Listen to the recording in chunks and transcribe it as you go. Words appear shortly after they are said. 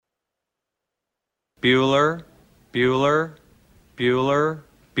Bueller, Bueller, Bueller,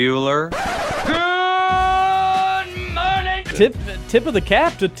 Bueller. Good morning. Tip of the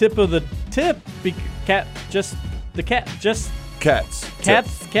cap to tip of the tip. Just Cats.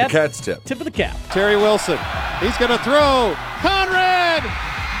 Cat's tip. Tip of the cap. Terry Wilson. He's going to throw. Conrad.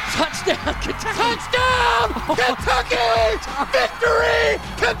 Touchdown, Kentucky. Touchdown. Kentucky. Victory.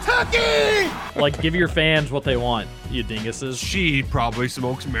 Kentucky. Like, give your fans what they want, you dinguses. She probably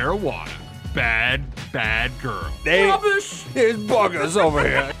smokes marijuana. Bad girl. Rubbish. There's buggers over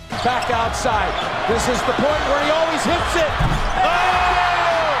here. Back outside. This is the point where he always hits it.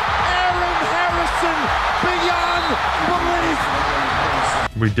 Oh! Aaron Harrison beyond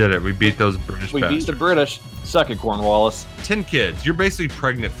belief. We did it. We beat those British We beat bastards. the British. Suck it, Cornwallis. 10 kids. You're basically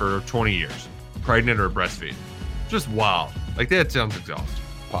pregnant for 20 years. Pregnant or breastfeed. Just wow. Like, that sounds exhausting.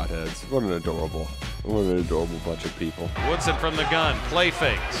 Potheads. What an adorable bunch of people. Woodson from the gun, play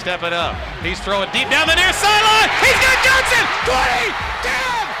fake, step it up. He's throwing deep down the near sideline. He's got Johnson. 20,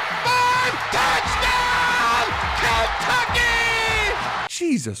 10, 5, touchdown, Kentucky!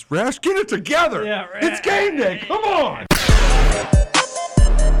 Jesus, Rash, get it together. Yeah, right. It's game day. Come on.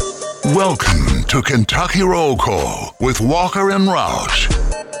 Welcome to Kentucky Roll Call with Walker and Roush.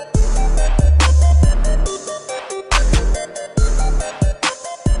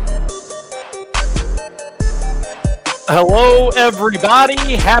 Hello, everybody.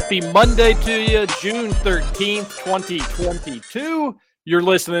 Happy Monday to you, June 13th, 2022. You're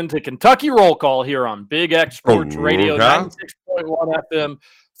listening to Kentucky Roll Call here on Big X Sports Radio, 96.1 FM,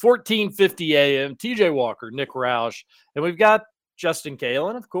 1450 AM. TJ Walker, Nick Roush, and we've got Justin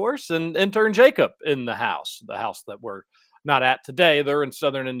Kalen, of course, and intern Jacob in the house that we're not at today. They're in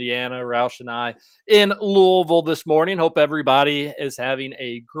Southern Indiana, Roush and I in Louisville this morning. Hope everybody is having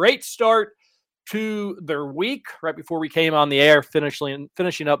a great start to their week. Right before we came on the air,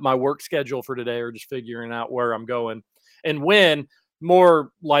 finishing up my work schedule for today, or just figuring out where I'm going and when,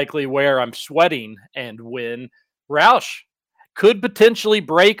 more likely where I'm sweating and when. Roush could potentially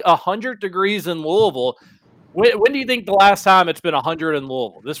break 100 degrees in Louisville. When do you think the last time it's been 100 in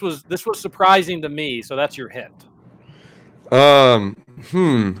Louisville? This was surprising to me, so that's your hint.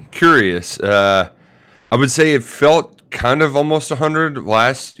 Curious. I would say it felt kind of almost 100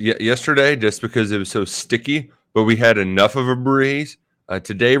 yesterday just because it was so sticky, but we had enough of a breeze.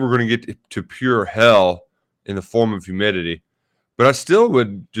 Today we're going to get to pure hell in the form of humidity, but I still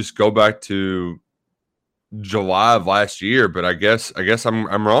would just go back to July of last year. But I guess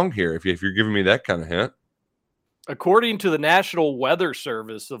I'm wrong here if you're giving me that kind of hint. According to the National Weather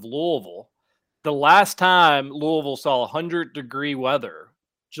Service of Louisville, the last time Louisville saw 100-degree weather,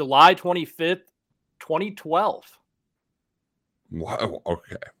 July 25th, 2012. Wow.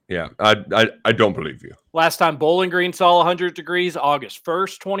 Okay. Yeah. I don't believe you. Last time Bowling Green saw 100 degrees, August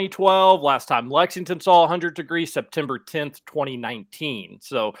 1st, 2012. Last time Lexington saw 100 degrees, September 10th, 2019.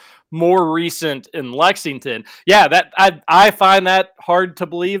 So more recent in Lexington. Yeah, that I find that hard to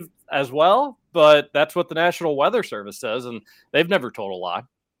believe as well, but that's what the National Weather Service says, and they've never told a lie.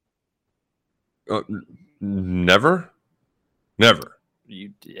 Never.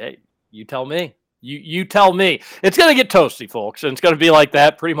 You tell me. You tell me. It's going to get toasty, folks, and it's going to be like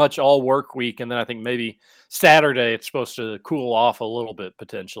that pretty much all work week, and then I think maybe Saturday it's supposed to cool off a little bit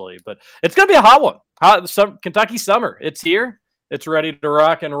potentially, but it's going to be a hot one. Kentucky summer. It's here. It's ready to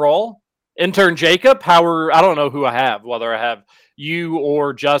rock and roll. Intern Jacob, I don't know who I have, whether I have you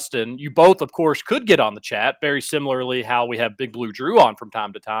or Justin. You both, of course, could get on the chat, very similarly how we have Big Blue Drew on from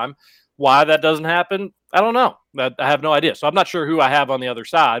time to time. Why that doesn't happen, I don't know. I have no idea. So I'm not sure who I have on the other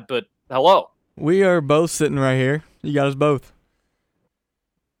side, but hello. We are both sitting right here. You got us both.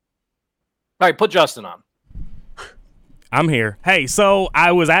 All right, put Justin on. I'm here. Hey, so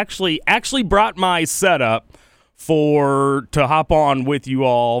I was actually brought my setup to hop on with you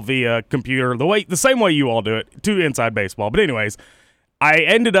all via computer, the same way you all do it, to Inside Baseball. But anyways, I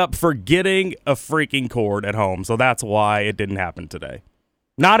ended up forgetting a freaking cord at home, so that's why it didn't happen today.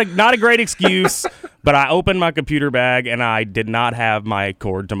 Not a great excuse, but I opened my computer bag and I did not have my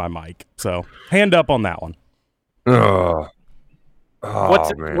cord to my mic. So hand up on that one.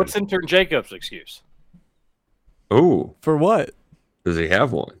 What's intern Jacob's excuse? Oh, For what? does he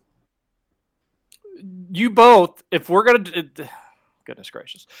have one? You both, if we're going to, goodness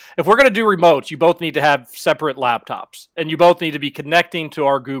gracious, if we're going to do remotes, you both need to have separate laptops and you both need to be connecting to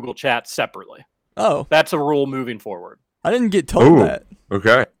our Google chat separately. Oh, That's a rule moving forward. I didn't get told that.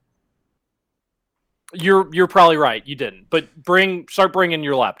 Okay. You're probably right. You didn't, but start bringing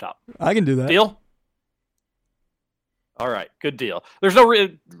your laptop. I can do that. Deal? All right, good deal. There's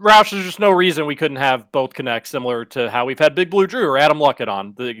Roush, there's just no reason we couldn't have both connect, similar to how we've had Big Blue Drew or Adam Luckett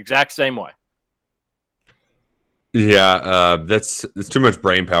on the exact same way. Yeah, that's too much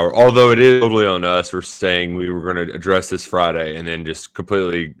brain power. Although it is totally on us for saying we were going to address this Friday and then just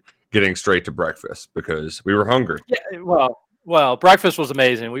completely getting straight to breakfast because we were hungry. Yeah, well, breakfast was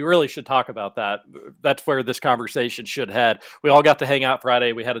amazing. We really should talk about that. That's where this conversation should head. We all got to hang out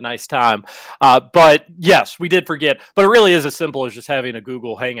Friday. We had a nice time. But yes, we did forget. But it really is as simple as just having a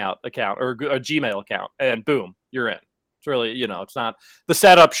Google Hangout account or a Gmail account, and boom, you're in. It's really, it's not the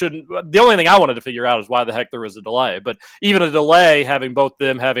setup shouldn't. The only thing I wanted to figure out is why the heck there was a delay. But even a delay, having both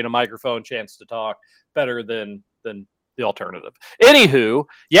them having a microphone chance to talk, better than the alternative. Anywho,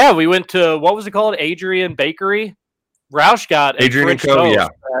 yeah, we went to, what was it called? Adrian Bakery. Roush got Adrian French and Co. toast.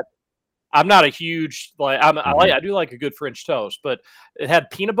 Yeah, I'm not a huge I do like a good French toast, but it had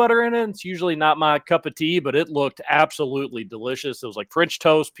peanut butter in it. It's usually not my cup of tea, but it looked absolutely delicious. It was like French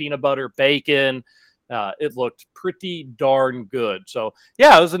toast, peanut butter, bacon. It looked pretty darn good. So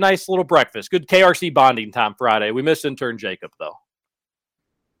yeah, it was a nice little breakfast. Good KRC bonding time Friday. We missed intern Jacob though.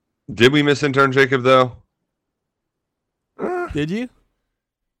 Did we miss intern Jacob though? Did you?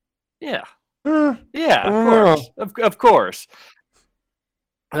 Yeah. Yeah, of course.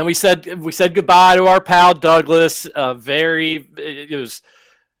 And we said goodbye to our pal Douglas. It was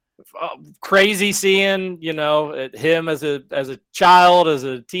crazy seeing him as a child, as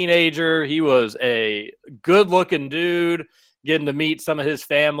a teenager. He was a good looking dude. Getting to meet some of his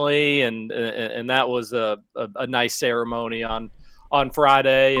family, and that was a nice ceremony on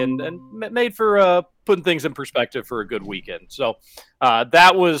Friday, and made for putting things in perspective for a good weekend. So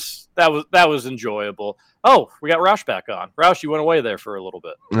that was enjoyable. Oh, we got Roush back on. Roush, you went away there for a little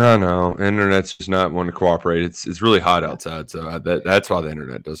bit. No, internet's just not wanting to cooperate. It's really hot outside, so that's why the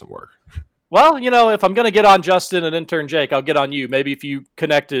internet doesn't work. Well, if I'm going to get on Justin and intern Jake, I'll get on you. Maybe if you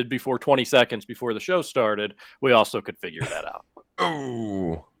connected before 20 seconds before the show started, we also could figure that out.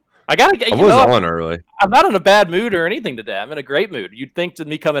 Oh. I was on early. I'm not in a bad mood or anything today. I'm in a great mood. You'd think to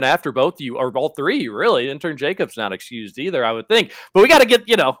me coming after both of you, or all three of you, really. Intern Jacob's not excused either, I would think. But we got to get,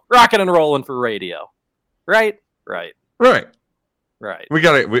 rocking and rolling for radio. Right. We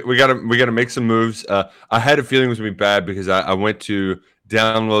gotta make some moves. I had a feeling it was gonna be bad because I went to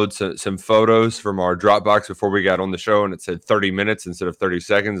download some photos from our Dropbox before we got on the show, and it said 30 minutes instead of 30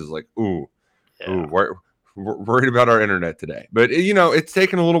 seconds. It's like, ooh, we're worried about our internet today. But it's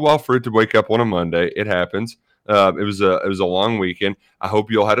taken a little while for it to wake up on a Monday. It happens. It was a long weekend. I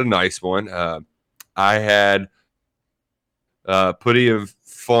hope you all had a nice one. I had plenty of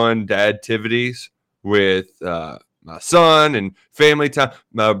fun dad-tivities with my son and family time.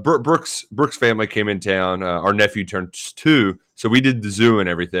 Brooks' family came in town. Our nephew turned 2, so we did the zoo and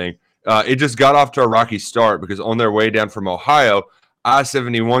everything. It just got off to a rocky start because on their way down from Ohio,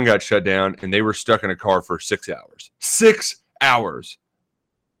 I-71 got shut down, and they were stuck in a car for 6 hours. 6 hours.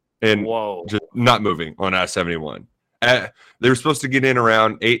 And just not moving on I-71. They were supposed to get in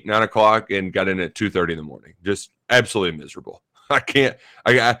around 8, 9 o'clock and got in at 2:30 in the morning. Just absolutely miserable. I can't.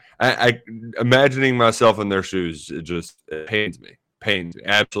 I imagining myself in their shoes. It pains me.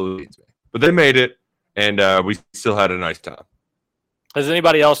 Absolutely pains me. But they made it, and we still had a nice time. Has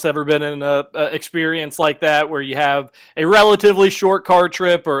anybody else ever been in a experience like that where you have a relatively short car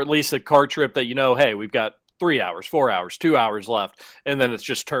trip, or at least a car trip that hey, we've got 3 hours, 4 hours, 2 hours left, and then it's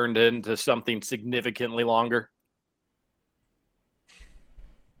just turned into something significantly longer?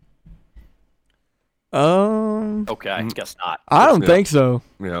 Okay, I guess not. I don't think so.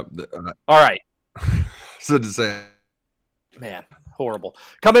 Yeah. All right. So to say, man, horrible.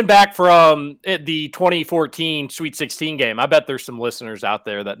 Coming back from the 2014 Sweet 16 game, I bet there's some listeners out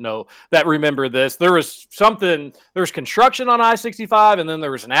there that remember this. There was construction on I-65, and then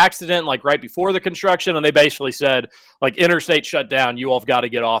there was an accident like right before the construction, and they basically said, like, interstate shut down, you all have got to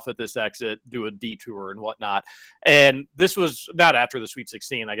get off at this exit, do a detour and whatnot. And this was not after the Sweet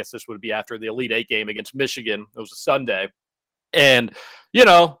 16. I guess this would be after the Elite 8 game against Michigan. It was a Sunday. And,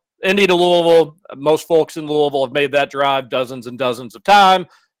 Indy to Louisville, most folks in Louisville have made that drive dozens and dozens of times.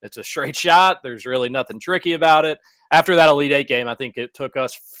 It's a straight shot. There's really nothing tricky about it. After that Elite 8 game, I think it took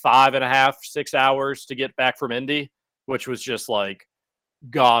us 5.5, 6 hours to get back from Indy, which was just like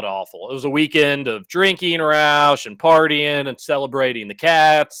god awful. It was a weekend of drinking, Roush, and partying and celebrating the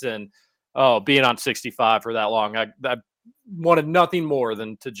Cats, and being on 65 for that long. I wanted nothing more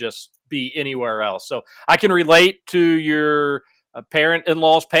than to just be anywhere else. So I can relate to your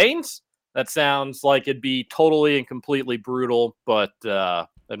parent-in-law's pains. That sounds like it'd be totally and completely brutal, but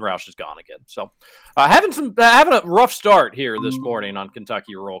then Roush is gone again. So having a rough start here this morning on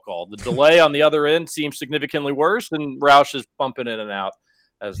Kentucky Roll Call. The delay on the other end seems significantly worse, and Roush is bumping in and out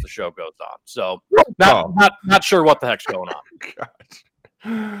as the show goes on. So not sure what the heck's going on. Gosh.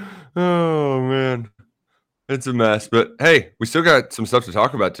 Oh man, It's a mess. But hey, we still got some stuff to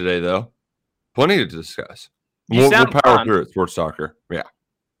talk about today, though. Plenty to discuss. We'll power fine. through it, Sports Soccer. Yeah.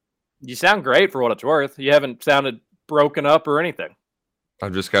 You sound great for what it's worth. You haven't sounded broken up or anything.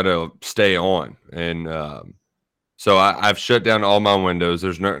 I've just got to stay on. And so I've shut down all my windows.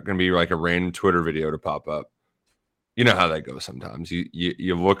 There's not going to be like a random Twitter video to pop up. You know how that goes sometimes.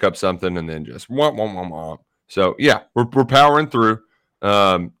 You look up something and then just womp, womp, womp, womp. So, yeah, we're powering through.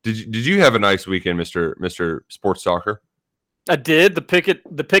 Did you have a nice weekend, Mr. Sports Soccer? I did. The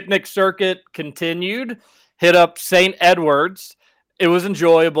picnic circuit continued. Hit up St. Edward's. It was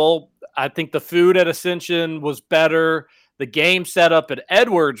enjoyable. I think the food at Ascension was better. The game setup at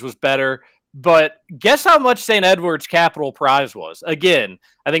Edwards was better. But guess how much St. Edward's capital prize was? Again,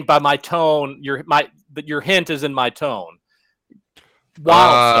 I think by my tone, your hint is in my tone.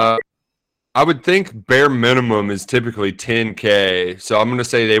 Wow. I would think bare minimum is typically $10K. So I'm going to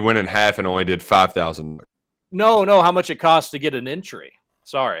say they went in half and only did $5,000. No, how much it costs to get an entry.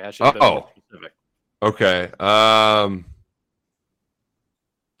 Sorry, I should have been more specific. Okay. $10?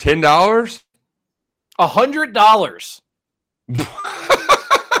 $100. Who's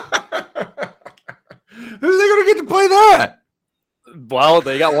they going to get to play that? Well,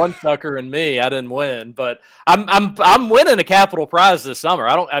 they got one sucker and me. I didn't win, but I'm winning a capital prize this summer.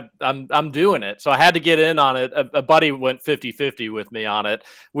 I'm doing it. So I had to get in on it. A buddy went 50-50 with me on it.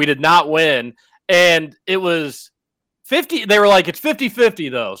 We did not win, and it was 50. They were like, it's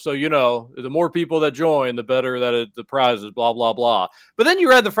 50-50 though. So, the more people that join, the better that the prize is, blah, blah, blah. But then you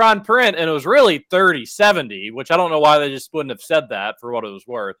read the fine print and it was really 30-70, which I don't know why they just wouldn't have said that for what it was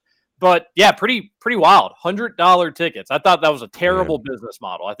worth. But yeah, pretty wild. $100 tickets. I thought that was a terrible business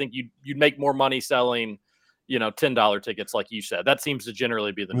model. I think you'd make more money selling, $10 tickets, like you said. That seems to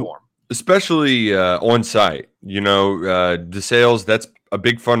generally be the norm. Especially on site. The sales, that's a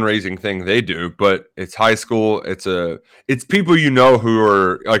big fundraising thing they do, but it's high school. It's people who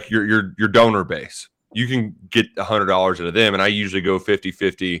are like your donor base. You can get $100 out of them, and I usually go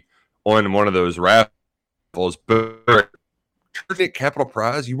 50-50 on one of those raffles. But capital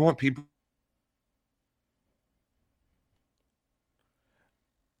prize, you want people.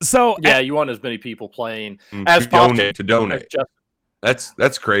 So yeah, you want as many people playing as possible to donate.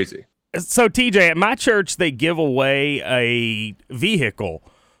 That's crazy. So TJ, at my church, they give away a vehicle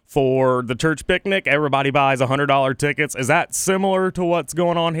for the church picnic. Everybody buys $100 tickets. Is that similar to what's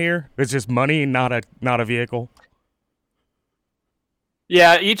going on here? It's just money, not a vehicle.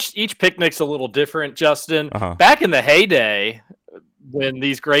 Yeah, each picnic's a little different, Justin. Back in the heyday, when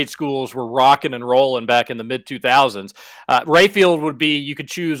these great schools were rocking and rolling back in the mid-2000s, Rayfield would be, you could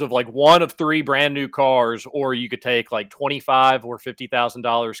choose of like one of three brand new cars, or you could take like $25,000 or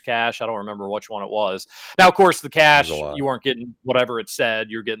 $50,000 cash. I don't remember which one it was. Now, of course, the cash, you weren't getting whatever it said.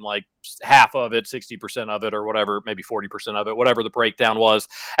 You're getting like half of it, 60% of it, or whatever, maybe 40% of it, whatever the breakdown was.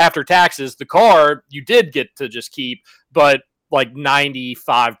 After taxes, the car, you did get to just keep, but like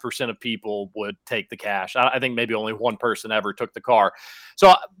 95% of people would take the cash. I think maybe only one person ever took the car.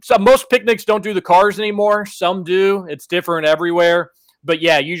 So most picnics don't do the cars anymore. Some do. It's different everywhere. But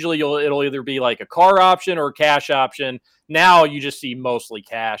yeah, usually it'll either be like a car option or a cash option. Now you just see mostly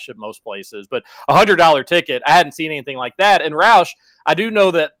cash at most places. But $100 ticket, I hadn't seen anything like that. And Roush, I do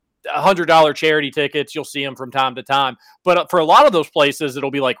know that $100 charity tickets, you'll see them from time to time, but for a lot of those places, it'll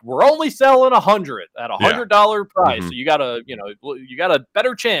be like, we're only selling 100 at $100 price. Mm-hmm. So you got a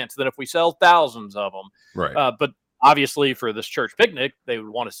better chance than if we sell thousands of them. Right. But obviously for this church picnic, they would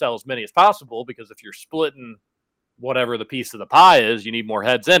want to sell as many as possible, because if you're splitting whatever the piece of the pie is, you need more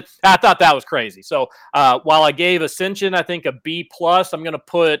heads in. I thought that was crazy. So while I gave Ascension, I think a B+, I'm going to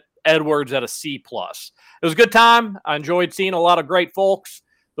put Edwards at a C+. It was a good time. I enjoyed seeing a lot of great folks.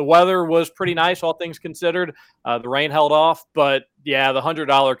 The weather was pretty nice, all things considered. The rain held off, but yeah, the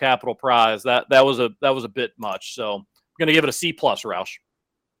 $100 capital prize, that was a bit much. So I'm going to give it a C+, Roush.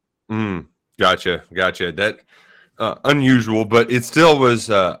 Gotcha. That unusual, but it still was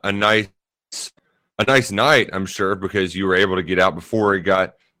a nice night, I'm sure, because you were able to get out before it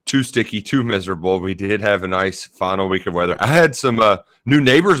got too sticky, too miserable. We did have a nice final week of weather. I had some new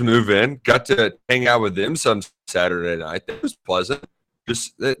neighbors move in, got to hang out with them some Saturday night. That was pleasant.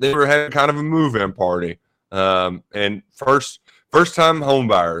 Just they were having kind of a move-in party, and first time home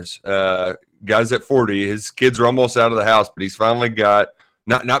buyers. Guys at 40, his kids are almost out of the house, but he's finally got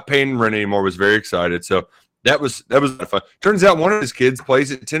not paying rent anymore. Was very excited. So that was fun. Turns out one of his kids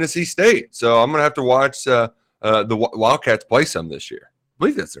plays at Tennessee State, so I'm gonna have to watch the Wildcats play some this year. I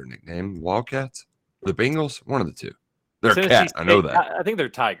believe that's their nickname, Wildcats, the Bengals, one of the two. They're a cat. I know that. I think they're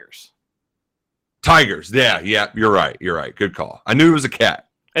Tigers. Tigers, yeah, you're right. Good call. I knew it was a cat.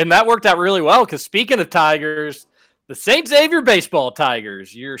 And that worked out really well because speaking of Tigers, the St. Xavier baseball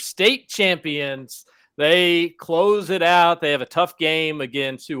Tigers, your state champions, they close it out. They have a tough game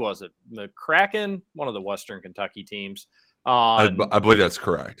against, who was it? The Kraken, one of the Western Kentucky teams. I believe that's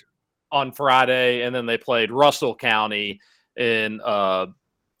correct. On Friday, and then they played Russell County in it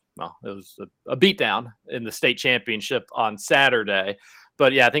was a beatdown in the state championship on Saturday.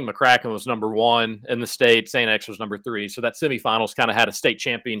 But yeah, I think McCracken was number 1 in the state. St. X was number 3. So that semifinals kind of had a state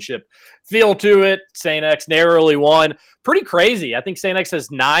championship feel to it. St. X narrowly won. Pretty crazy. I think St. X has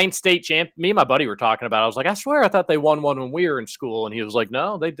 9 state champ. Me and my buddy were talking about it. I was like, I swear I thought they won one when we were in school. And he was like,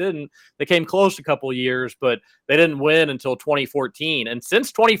 no, they didn't. They came close a couple of years, but they didn't win until 2014. And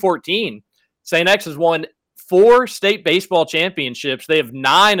since 2014, St. X has won 4 state baseball championships. They have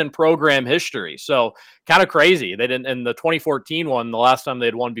 9 in program history. So kind of crazy. They didn't, in the 2014 one, the last time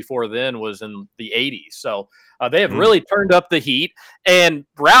they'd won before then was in the 80s. So they have really turned up the heat. And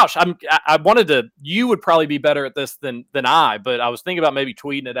Roush, I wanted to, you would probably be better at this than I, but I was thinking about maybe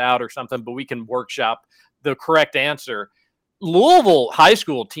tweeting it out or something, but we can workshop the correct answer. Louisville high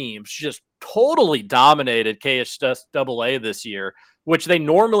school teams just totally dominated KHSAA this year, which they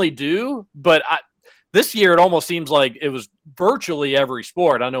normally do, but this year, it almost seems like it was virtually every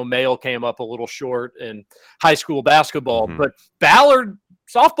sport. I know Male came up a little short in high school basketball, but Ballard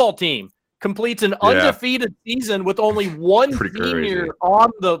softball team completes an undefeated season with only one senior on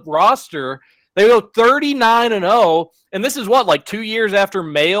the roster. They go 39-0, and this is like 2 years after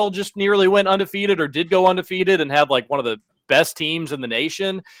Male just nearly went undefeated or did go undefeated and had like one of the best teams in the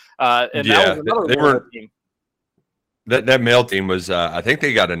nation. And that was another team. That Male team was, I think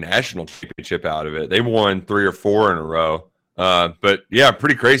they got a national championship out of it. They won 3 or 4 in a row. But yeah,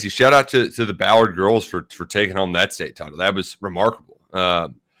 pretty crazy. Shout out to the Ballard girls for taking home that state title. That was remarkable.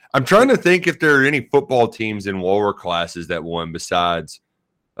 I'm trying to think if there are any football teams in lower classes that won besides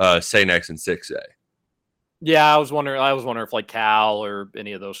St. X and 6A. Yeah, I was wondering if like Cal or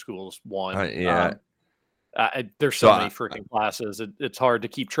any of those schools won. There's so many freaking classes. It's hard to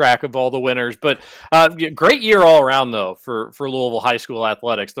keep track of all the winners, but great year all around though for Louisville high school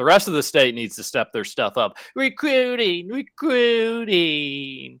athletics. The rest of the state needs to step their stuff up. Recruiting.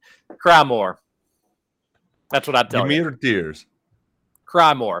 Cry more. That's what I'd tell you. Give me your tears.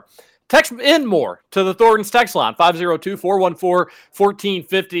 Cry more. Text in more to the Thornton's text line,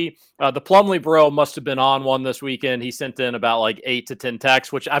 502-414-1450. The Plumley bro must have been on one this weekend. He sent in about like 8 to 10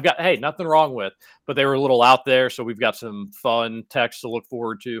 texts, which I've got, hey, nothing wrong with, but they were a little out there. So we've got some fun texts to look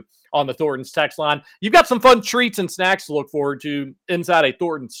forward to on the Thornton's text line. You've got some fun treats and snacks to look forward to inside a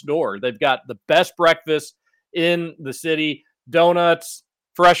Thornton store. They've got the best breakfast in the city, donuts,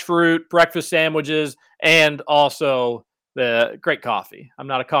 fresh fruit, breakfast sandwiches, and also the great coffee. I'm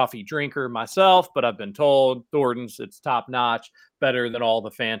not a coffee drinker myself, but I've been told Thornton's, it's top notch, better than all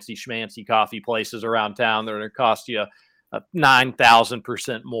the fancy schmancy coffee places around town. They're going to cost you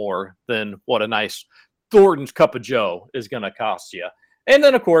 9,000% more than what a nice Thornton's Cup of Joe is going to cost you. And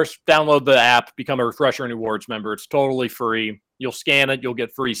then, of course, download the app, become a Refresher and Rewards member. It's totally free. You'll scan it, you'll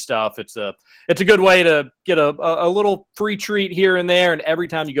get free stuff. It's a good way to get a little free treat here and there. And every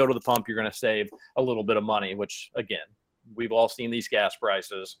time you go to the pump, you're going to save a little bit of money, which, again, we've all seen these gas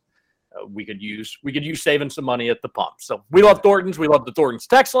prices. We could use saving some money at the pump. So we love Thornton's. We love the Thornton's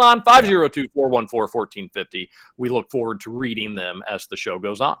text line, 502-414-1450. We look forward to reading them as the show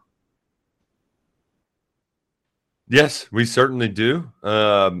goes on. Yes, we certainly do.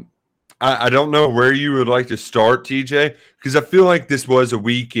 I don't know where you would like to start, TJ, because I feel like this was a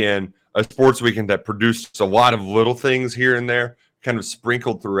sports weekend that produced a lot of little things here and there, kind of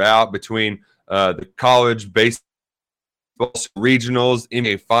sprinkled throughout between the college baseball regionals,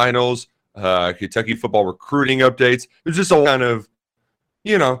 NBA finals, Kentucky football recruiting updates. There's just a kind of,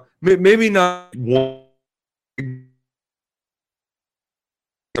 maybe not one.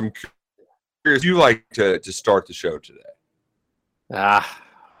 I'm curious, you like to start the show today?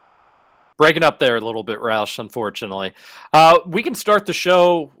 Breaking up there a little bit, Roush, unfortunately. We can start the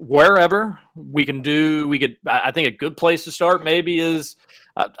show wherever. I think a good place to start maybe is,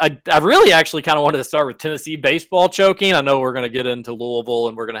 I really actually kind of wanted to start with Tennessee baseball choking. I know we're going to get into Louisville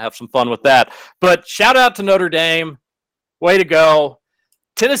and we're going to have some fun with that. But shout out to Notre Dame. Way to go.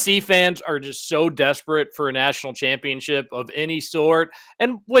 Tennessee fans are just so desperate for a national championship of any sort,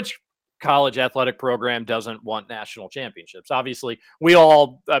 and which college athletic program doesn't want national championships? Obviously, we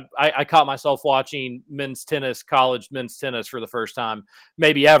all, I caught myself watching college men's tennis for the first time,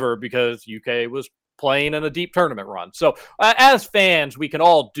 maybe ever, because UK was playing in a deep tournament run. So as fans, we can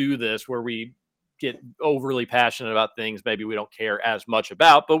all do this where we get overly passionate about things maybe we don't care as much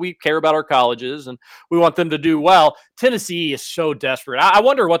about, but we care about our colleges and we want them to do well. Tennessee is so desperate. I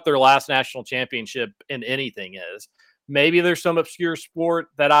wonder what their last national championship in anything is. Maybe there's some obscure sport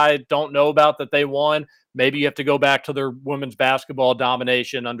that I don't know about that they won. Maybe you have to go back to their women's basketball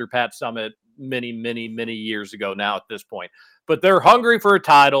domination under Pat Summitt many, many, many years ago now at this point. But they're hungry for a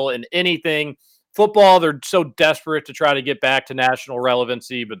title in anything. Football, they're so desperate to try to get back to national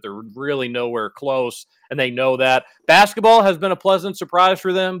relevancy, but they're really nowhere close, and they know that. Basketball has been a pleasant surprise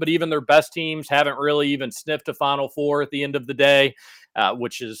for them, but even their best teams haven't really even sniffed a Final Four at the end of the day,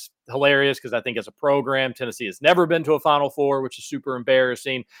 which is hilarious because I think as a program, Tennessee has never been to a Final Four, which is super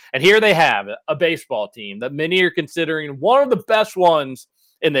embarrassing. And here they have a baseball team that many are considering one of the best ones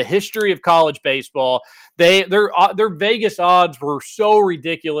in the history of college baseball. Their Vegas odds were so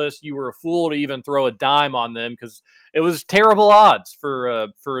ridiculous. You were a fool to even throw a dime on them because it was terrible odds for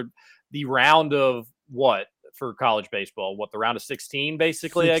the round of for college baseball, the round of 16,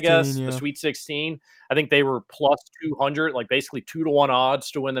 basically, 16, I guess, yeah. The Sweet 16. I think they were plus 200, like basically 2-1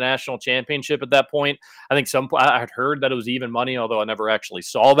 odds to win the national championship at that point. I think I had heard that it was even money, although I never actually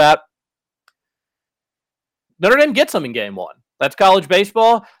saw that. Notre Dame gets them in game one. That's college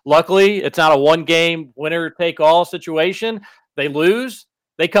baseball. Luckily, it's not a one-game winner-take-all situation. They lose.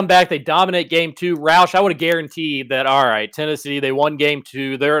 They come back. They dominate game two. Roush, I would have guaranteed that, all right, Tennessee, they won game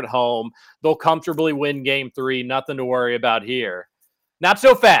two. They're at home. They'll comfortably win game three. Nothing to worry about here. Not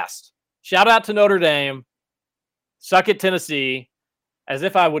so fast. Shout out to Notre Dame. Suck it, Tennessee. As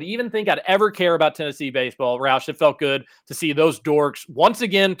if I would even think I'd ever care about Tennessee baseball. Roush, it felt good to see those dorks once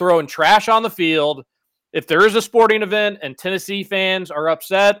again throwing trash on the field. If there is a sporting event and Tennessee fans are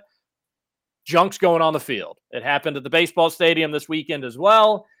upset, junk's going on the field. It happened at the baseball stadium this weekend as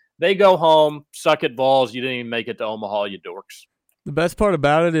well. They go home, suck at balls. You didn't even make it to Omaha, you dorks. The best part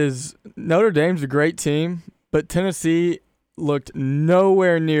about it is Notre Dame's a great team, but Tennessee looked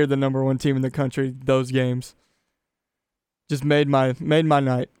nowhere near the number one team in the country those games. Just made my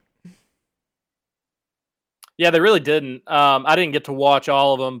night. Yeah, they really didn't. I didn't get to watch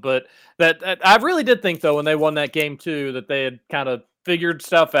all of them, but that I really did think, though, when they won that game, too, that they had kind of figured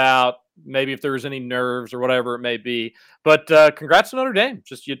stuff out, maybe if there was any nerves or whatever it may be. But congrats to Notre Dame.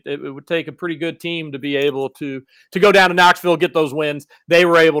 It would take a pretty good team to be able to go down to Knoxville, get those wins. They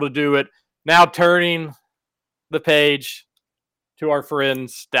were able to do it. Now turning the page to our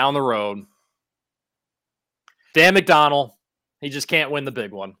friends down the road. Dan McDonnell, he just can't win the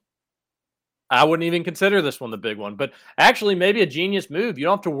big one. I wouldn't even consider this one the big one, but actually maybe a genius move. You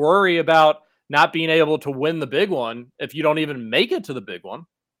don't have to worry about not being able to win the big one if you don't even make it to the big one.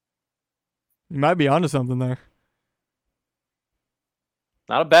 You might be onto something there.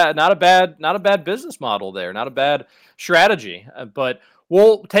 Not a bad business model there. Not a bad strategy. But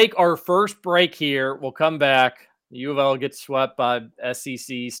we'll take our first break here. We'll come back. U of L gets swept by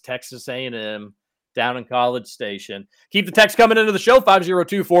SEC's Texas A&M. Down in College Station. Keep the text coming into the show,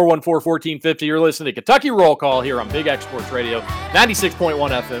 502-414-1450. You're listening to Kentucky Roll Call here on Big X Sports Radio, 96.1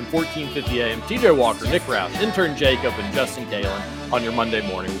 FM, 1450 AM. TJ Walker, Nick Roush, intern Jacob, and Justin Kalen on your Monday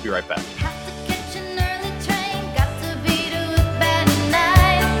morning. We'll be right back.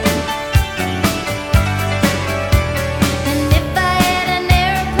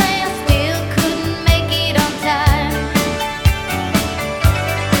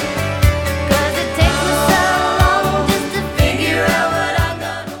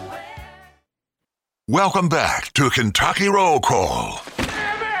 Welcome back to Kentucky Roll Call.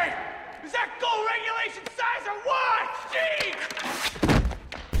 Damn it! Is that goal regulation size or what?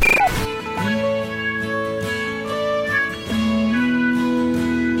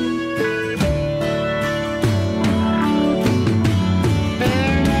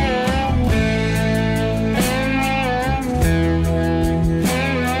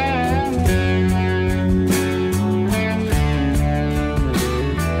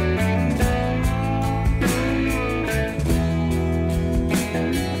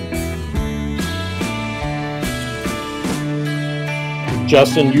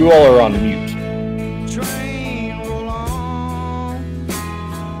 Justin, you all are on mute.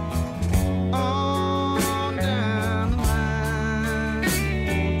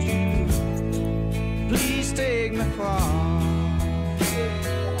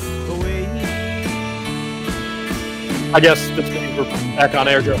 I guess this means we're back on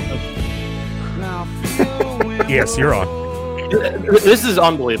air, Justin. Yes, you're on. This is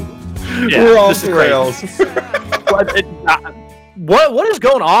unbelievable. Yeah, we're off the rails. What is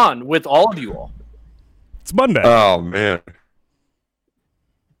going on with all of you all? It's Monday. Oh man.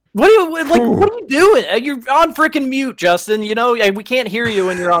 What are you doing? You're on freaking mute, Justin. You know, we can't hear you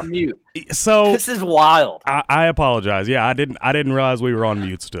when you're on mute. So this is wild. I apologize. Yeah, I didn't realize we were on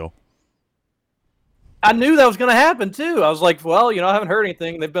mute still. I knew that was going to happen too. I was like, well, I haven't heard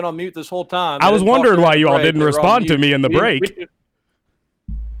anything. They've been on mute this whole time. I was wondering why you all didn't respond to me in the break.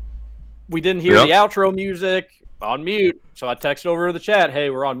 We didn't hear the outro music. On mute. So I texted over to the chat, hey,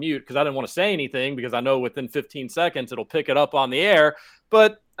 we're on mute, because I didn't want to say anything because I know within 15 seconds it'll pick it up on the air.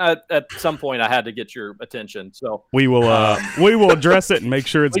 But at some point I had to get your attention. So we will address it and make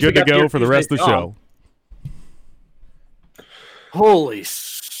sure it's good to go for the rest of the show. Holy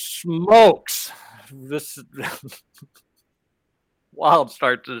smokes. This wild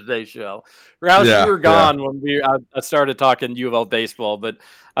start to today's show. Rouse, you were gone when I started talking U of L baseball, but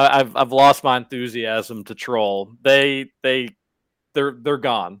I've lost my enthusiasm to troll. They're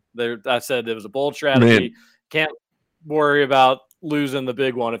gone. I said it was a bold strategy. Man. Can't worry about losing the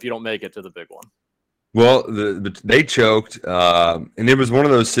big one if you don't make it to the big one. Well, they choked, and it was one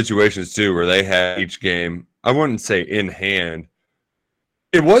of those situations too where they had each game. I wouldn't say in hand.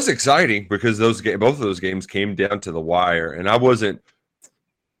 It was exciting because both of those games came down to the wire, and I wasn't,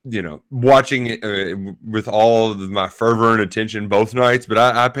 watching it with all of my fervor and attention both nights, but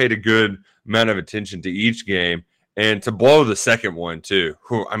I paid a good amount of attention to each game, and to blow the second one too.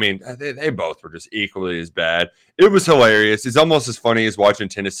 They both were just equally as bad. It was hilarious. It's almost as funny as watching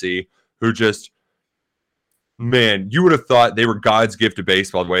Tennessee, who just, man, you would have thought they were God's gift to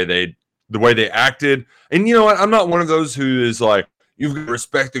baseball the way they acted. And you know what? I'm not one of those who is like, you've got to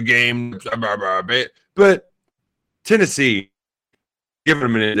respect the game, but Tennessee, give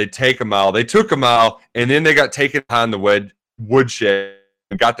them a minute, they take a mile. They took a mile, and then they got taken behind the woodshed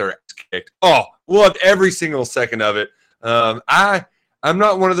and got their ass kicked. Oh, loved every single second of it. I'm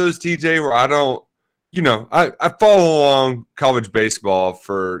not one of those, TJ, where I don't, I follow along college baseball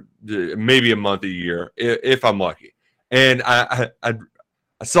for maybe a month a year if I'm lucky. And I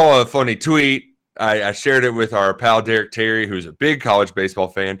saw a funny tweet. I shared it with our pal Derek Terry, who's a big college baseball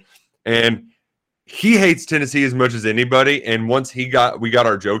fan, and he hates Tennessee as much as anybody. And once we got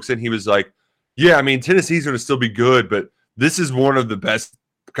our jokes in, he was like, yeah, Tennessee's going to still be good, but this is one of the best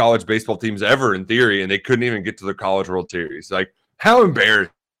college baseball teams ever in theory, and they couldn't even get to the College World Series. Like, how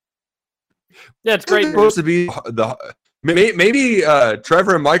embarrassing. Yeah, it's great. It's supposed to be maybe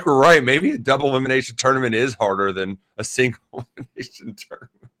Trevor and Mike were right. Maybe a double elimination tournament is harder than a single elimination tournament.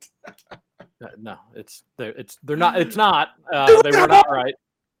 No, they're not. It's not. They were not right.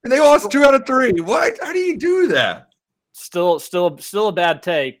 And they lost 2 out of 3. What? How do you do that? Still a bad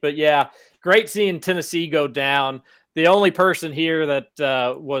take, but yeah, great seeing Tennessee go down. The only person here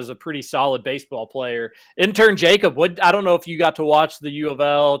that was a pretty solid baseball player, intern Jacob. I don't know if you got to watch the U of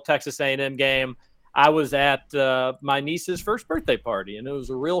L Texas A&M game. I was at my niece's first birthday party, and it was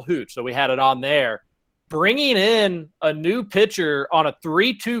a real hoot. So we had it on there. Bringing in a new pitcher on a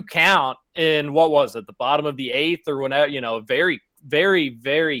 3-2 count in what was it, the bottom of the 8th or whenever, very, very,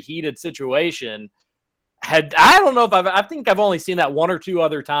 very heated situation. I don't know if I think I've only seen that 1 or 2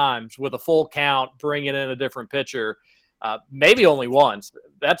 other times with a full count, bringing in a different pitcher. Maybe only once.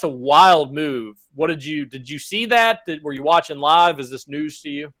 That's a wild move. Did you see that? Were you watching live? Is this news to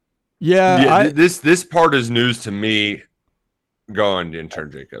you? Yeah. This part is news to me. Go on,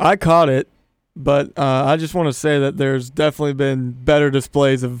 intern Jacob. I caught it, but I just want to say that there's definitely been better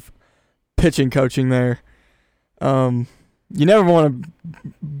displays of pitching coaching there. You never want to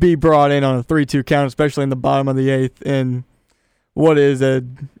be brought in on a 3-2 count, especially in the bottom of the 8th in what is a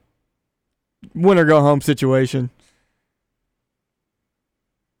win-or-go-home situation.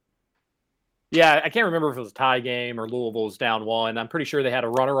 Yeah, I can't remember if it was a tie game or Louisville was down 1. I'm pretty sure they had a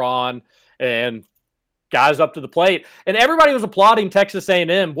runner on and guys up to the plate. And everybody was applauding Texas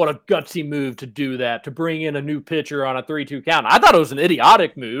A&M. What a gutsy move to do that, to bring in a new pitcher on a 3-2 count. I thought it was an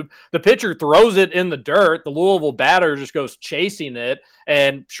idiotic move. The pitcher throws it in the dirt. The Louisville batter just goes chasing it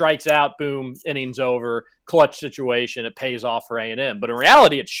and strikes out. Boom, innings over. Clutch situation. It pays off for A&M. But in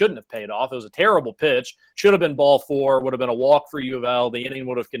reality, it shouldn't have paid off. It was a terrible pitch. Should have been ball 4. Would have been a walk for U of L. The inning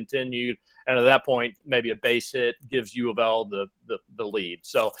would have continued. And at that point, maybe a base hit gives U of L the lead.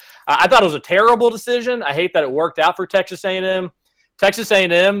 So I thought it was a terrible decision. I hate that it worked out for Texas A&M. Texas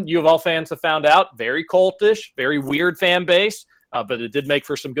A&M, U of L fans have found out, very cultish, very weird fan base. But it did make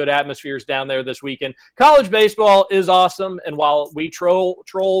for some good atmospheres down there this weekend. College baseball is awesome. And while we troll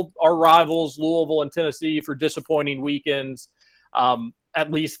our rivals, Louisville and Tennessee, for disappointing weekends, at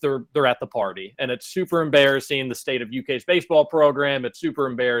least they're at the party. And it's super embarrassing, the state of UK's baseball program. It's super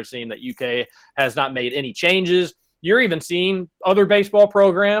embarrassing that UK has not made any changes. You're even seeing other baseball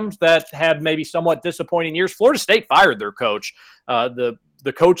programs that had maybe somewhat disappointing years. Florida State fired their coach. The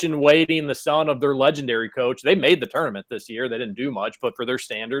the coach in waiting, the son of their legendary coach. They made the tournament this year. They didn't do much, but for their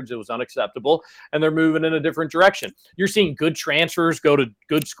standards, it was unacceptable, and they're moving in a different direction. You're seeing good transfers go to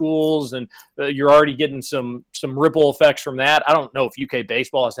good schools, and you're already getting some ripple effects from that. I don't know if UK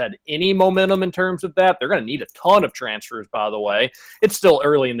baseball has had any momentum in terms of that. They're going to need a ton of transfers, by the way. It's still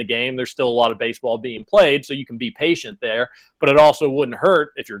early in the game. There's still a lot of baseball being played, so you can be patient there, but it also wouldn't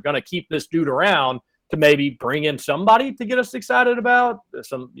hurt if you're going to keep this dude around to maybe bring in somebody to get us excited about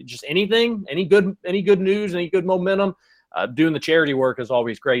just anything, any good news, any good momentum. Doing the charity work is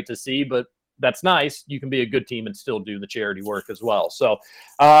always great to see, but that's nice. You can be a good team and still do the charity work as well. So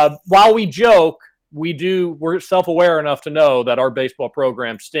while we joke, we're self-aware enough to know that our baseball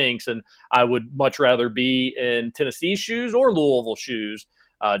program stinks, and I would much rather be in Tennessee's shoes or Louisville shoes,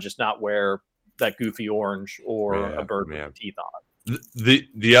 just not wear that goofy orange or a bird with teeth on it.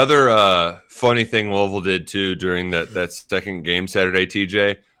 The other funny thing Louisville did too during that second game Saturday,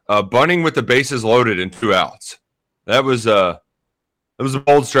 TJ, bunting with the bases loaded and 2 outs. That was a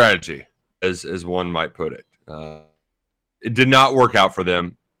bold strategy, as one might put it. It did not work out for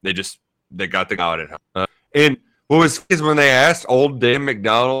them. They got the out at home. And what was is when they asked old Dan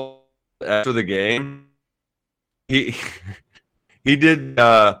McDonald after the game, he did.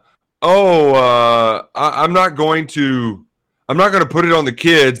 I'm not going to put it on the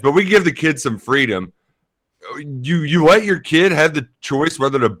kids, but we give the kids some freedom. You let your kid have the choice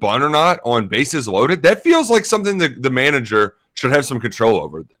whether to bunt or not on bases loaded. That feels like something that the manager should have some control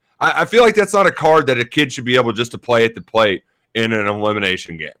over. I feel like that's not a card that a kid should be able just to play at the plate in an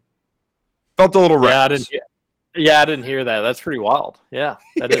elimination game. Felt a little reckless. I didn't hear that. That's pretty wild. Yeah,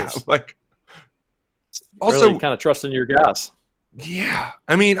 that is. Like, also, really kind of trusting your guys. Yeah,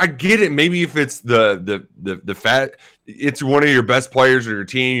 I mean, I get it. Maybe if it's the fat, it's one of your best players of your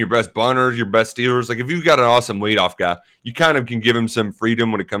team, your best bunters, your best stealers. Like if you've got an awesome leadoff guy, you kind of can give him some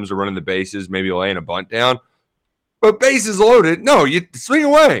freedom when it comes to running the bases, maybe laying a bunt down. But bases loaded, no, you swing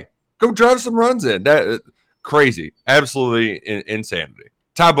away, go drive some runs in. That crazy, absolutely insanity.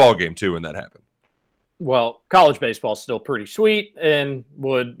 Tie ball game too when that happened. Well, college baseball is still pretty sweet, and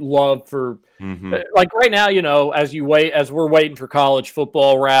would love for like right now, as we're waiting for college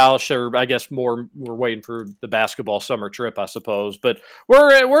football, Roush, or I guess we're waiting for the basketball summer trip, I suppose. But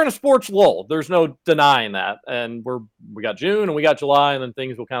we're in a sports lull. There's no denying that, and we got June and we got July, and then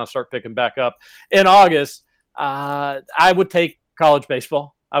things will kind of start picking back up in August. I would take college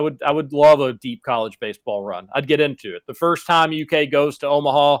baseball. I would love a deep college baseball run. I'd get into it. The first time UK goes to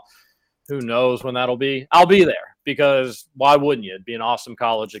Omaha, who knows when that'll be? I'll be there, because why wouldn't you? It'd be an awesome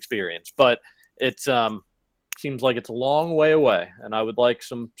college experience. But it seems like it's a long way away, and I would like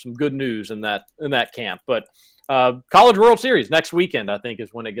some good news in that camp. But College World Series next weekend, I think,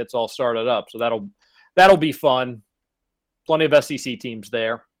 is when it gets all started up. So that'll be fun. Plenty of SEC teams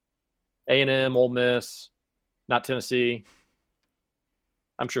there. A&M, Ole Miss, not Tennessee.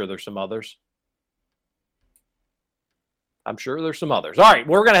 I'm sure there's some others. All right,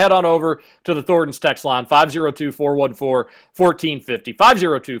 we're going to head on over to the Thornton's text line, 502-414-1450.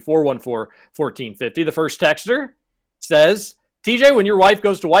 502-414-1450. The first texter says, TJ, when your wife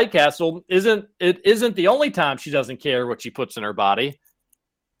goes to White Castle, isn't the only time she doesn't care what she puts in her body.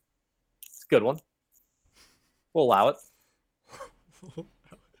 It's a good one. We'll allow it.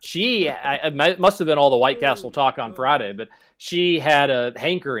 It must have been all the White Castle talk on Friday, but she had a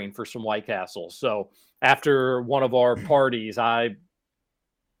hankering for some White Castle. So after one of our parties, I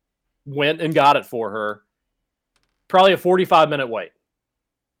went and got it for her. Probably a 45-minute wait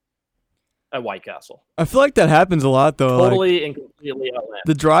at White Castle. I feel like that happens a lot, though. Totally and completely outlandish.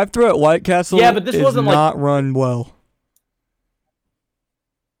 The drive-thru at White Castle but this wasn't not run well.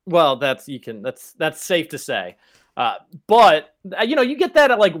 Well, that's safe to say. But, you get that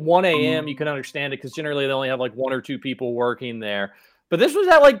at like 1 a.m. You can understand it because generally they only have like 1 or 2 people working there. But this was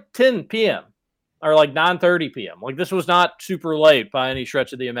at like 10 p.m. or like 9:30 p.m. Like this was not super late by any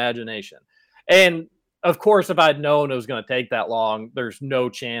stretch of the imagination. And, of course, if I'd known it was going to take that long, there's no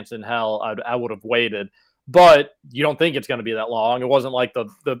chance in hell I would have waited. But you don't think it's going to be that long. It wasn't like the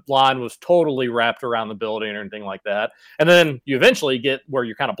line was totally wrapped around the building or anything like that. And then you eventually get where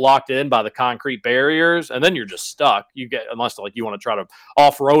you're kind of blocked in by the concrete barriers, and then you're just stuck. Unless like you want to try to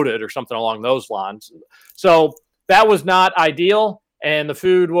off-road it or something along those lines. So that was not ideal, and the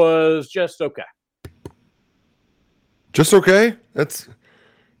food was just okay. Just okay? That's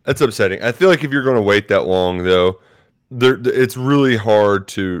upsetting. I feel like if you're going to wait that long, though, it's really hard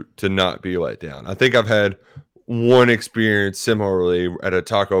to not be let down. I think I've had one experience similarly at a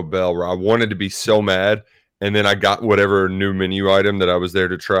Taco Bell where I wanted to be so mad, and then I got whatever new menu item that I was there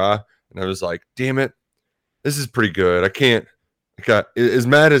to try, and I was like, damn it, this is pretty good. I can't As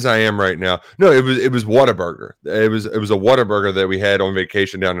mad as I am right now. No, it was Whataburger. It was a Whataburger that we had on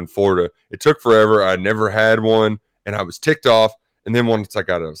vacation down in Florida. It took forever. I never had one, and I was ticked off. And then once I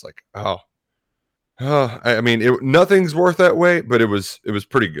got it, I was like, oh. I mean, nothing's worth that way, but it was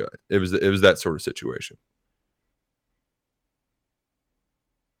pretty good. It was that sort of situation.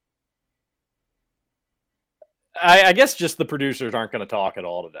 I guess just the producers aren't going to talk at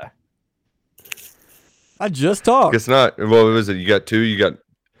all today. I just talked. Guess not. Well, what was it? You got two. You got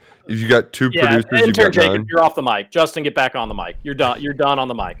two producers. Intern Jacob, you're off the mic. Justin, get back on the mic. You're done. You're done on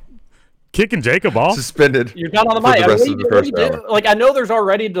the mic. Kicking Jacob off. Suspended. You're done on the mic. The rest of the first hour. Like, I know there's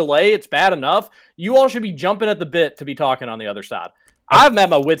already a delay. It's bad enough. You all should be jumping at the bit to be talking on the other side. I've met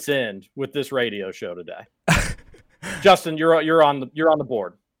my wits end with this radio show today. Justin, you're on the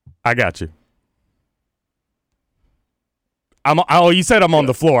board. I got you. You said I'm on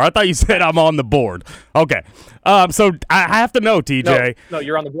the floor. I thought you said I'm on the board. Okay. So I have to know, TJ. No,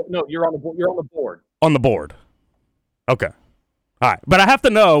 you're on the board. No, you're on the board. You're on the board. On the board. Okay. All right. But I have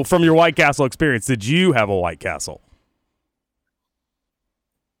to know from your White Castle experience, did you have a White Castle?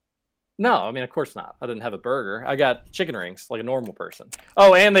 No, I mean, of course not. I didn't have a burger. I got chicken rings like a normal person.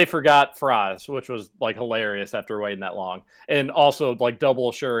 Oh, and they forgot fries, which was like hilarious after waiting that long. And also like double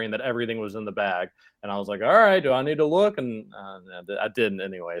assuring that everything was in the bag. And I was like, all right, do I need to look? And I didn't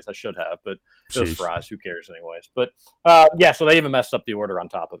anyways. I should have, but it was fries. Who cares anyways? But yeah, so they even messed up the order on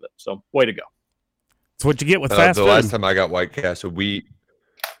top of it. So way to go. That's what you get with fast food. The last time I got White Castle, we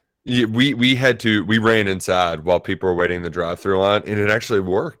ran inside while people were waiting in the drive-thru line, and it actually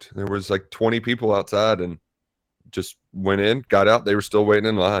worked. There was like 20 people outside and just went in, got out. They were still waiting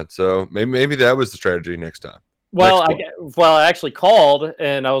in line. So maybe that was the strategy next time. Well, I actually called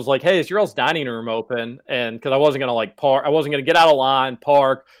and I was like, "Hey, is your all's dining room open?" And because I wasn't gonna park, I wasn't gonna get out of line,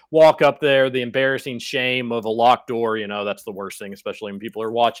 park, walk up there. The embarrassing shame of a locked door, that's the worst thing, especially when people are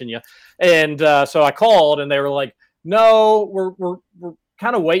watching you. And so I called, and they were like, "No, we're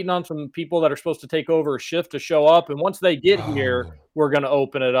kind of waiting on some people that are supposed to take over a shift to show up, and once they get here, we're gonna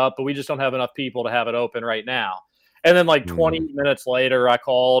open it up, but we just don't have enough people to have it open right now." And then 20 minutes later, I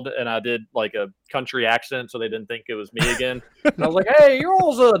called and I did like a country accent so they didn't think it was me again. And I was like, "Hey, your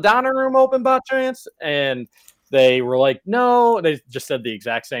all's dining room open by chance?" And they were like, "No." They just said the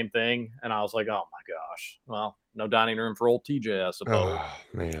exact same thing. And I was like, "Oh my gosh. Well, no dining room for old TJ, I suppose." Oh,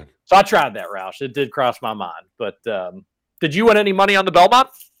 man. So I tried that, Roush. It did cross my mind. But did you win any money on the Belmont?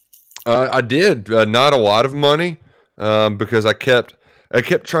 I did. Not a lot of money because I kept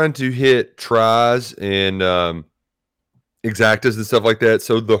trying to hit tries and exactas and stuff like that.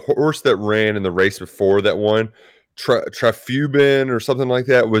 So the horse that ran in the race before that one, Trifubin or something like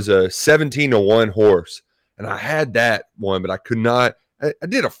that, was a 17-1 horse, and I had that one, but I could not. I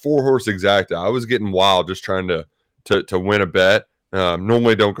did a 4-horse exacta. I was getting wild just trying to win a bet.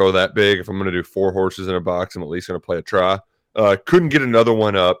 Normally don't go that big. If I'm going to do 4 horses in a box, I'm at least going to play a try. Couldn't get another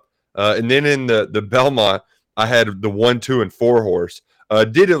one up, and then in the Belmont, I had the 1, 2, and 4 horse.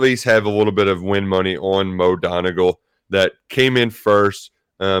 Did at least have a little bit of win money on Mo Donegal. That came in first,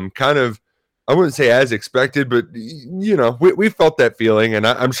 kind of, I wouldn't say as expected, but, we felt that feeling. And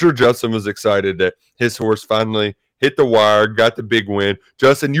I'm sure Justin was excited that his horse finally hit the wire, got the big win.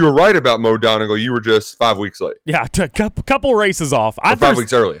 Justin, you were right about Mo Donegal. You were just 5 weeks late. Yeah, a couple races off. 5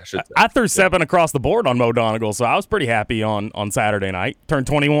 weeks early, I should say. I threw 7 across the board on Mo Donegal, so I was pretty happy on Saturday night. Turned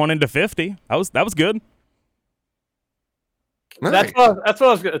 21 into 50. That was good. Nice. That's what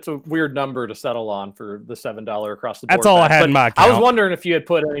I was. It's a weird number to settle on for the $7 across the board. That's all I had in my account. I was wondering if you had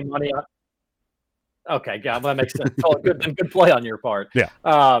put any money on. Okay, yeah, that makes sense. Good play on your part. Yeah,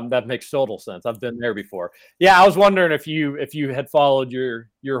 that makes total sense. I've been there before. Yeah, I was wondering if you had followed your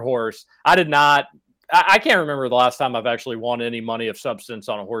horse. I did not. I can't remember the last time I've actually won any money of substance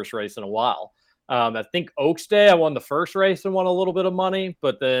on a horse race in a while. I think Oaks Day, I won the first race and won a little bit of money,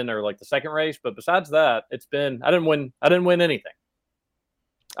 or the second race. But besides that, I didn't win anything.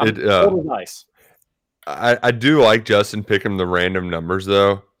 Totally nice. I do like Justin picking the random numbers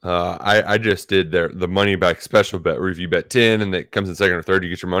though. I just did the money back special bet where if you bet 10 and it comes in second or third, you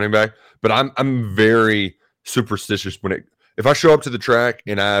get your money back. But I'm very superstitious if I show up to the track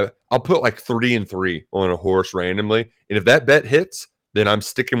and I'll put like 3 and 3 on a horse randomly, and if that bet hits, then I'm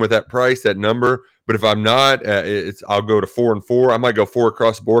sticking with that price, that number. But if I'm not, I'll go to 4 and 4. I might go 4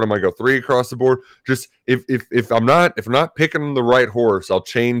 across the board. I might go 3 across the board. Just if I'm not picking the right horse, I'll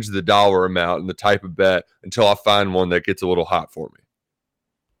change the dollar amount and the type of bet until I find one that gets a little hot for me.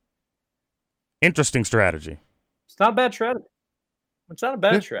 Interesting strategy. It's not a bad strategy. It's not a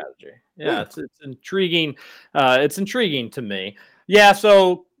bad strategy. Yeah, it's intriguing. It's intriguing to me. Yeah.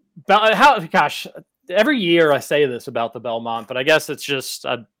 So every year I say this about the Belmont, but I guess it's just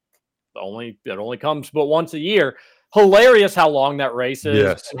it only comes but once a year. Hilarious how long that race is,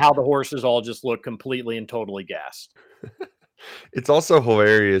 Yes. and how the horses all just look completely and totally gassed. It's also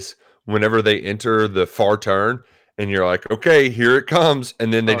hilarious whenever they enter the far turn and you're like, okay, here it comes.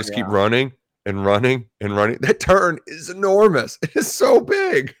 And then they just keep running and running and running. That turn is enormous. It is so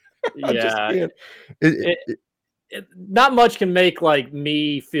big. Yeah. Not much can make like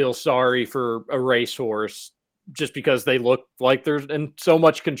me feel sorry for a racehorse just because they look like they're in so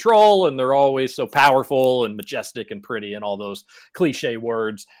much control and they're always so powerful and majestic and pretty and all those cliche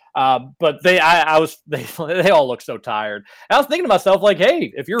words. But they all look so tired. I was thinking to myself, like,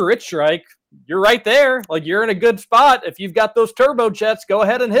 hey, if you're Rich Strike, you're right there. Like, you're in a good spot. If you've got those turbo jets, go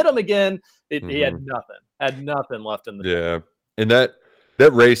ahead and hit them again. He had nothing left in the tank. And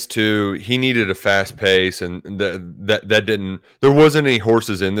that race too, he needed a fast pace, and that didn't. There wasn't any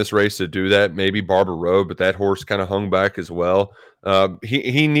horses in this race to do that. Maybe Barber Road, but that horse kind of hung back as well.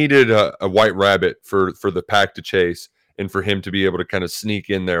 He needed a white rabbit for the pack to chase, and for him to be able to kind of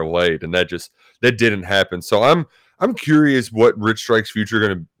sneak in there late, and that didn't happen. So I'm curious what Rich Strike's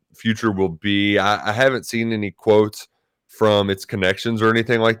future will be. I haven't seen any quotes from its connections or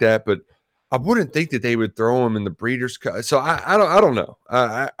anything like that, but I wouldn't think that they would throw him in the Breeders' Cup. So I don't know.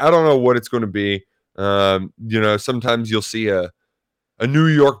 I don't know what it's going to be. Sometimes you'll see a New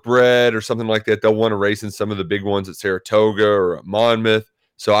York bred or something like that. They'll want to race in some of the big ones at Saratoga or at Monmouth.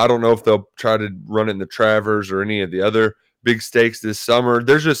 So I don't know if they'll try to run it in the Travers or any of the other big stakes this summer.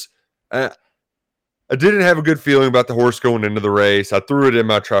 There's just I didn't have a good feeling about the horse going into the race. I threw it in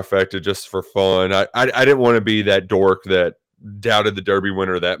my trifecta just for fun. I didn't want to be that dork that doubted the Derby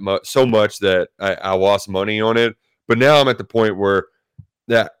winner so much that I lost money on it. But now I'm at the point where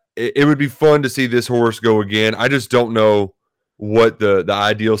that it would be fun to see this horse go again. I just don't know what the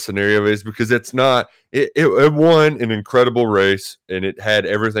ideal scenario is, because it's not. It won an incredible race and it had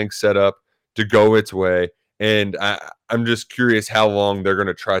everything set up to go its way. And I'm just curious how long they're going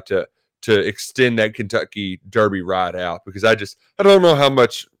to try to extend that Kentucky Derby ride out, because I don't know how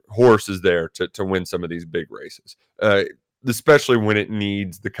much horse is there to win some of these big races. Especially when it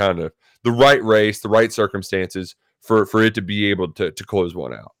needs the right race, the right circumstances for it to be able to close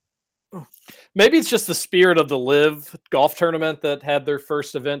one out. Maybe it's just the spirit of the Live golf tournament that had their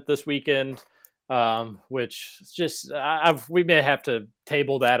first event this weekend, which is just we may have to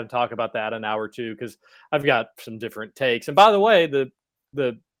table that and talk about that an hour or two, because I've got some different takes. And by the way, the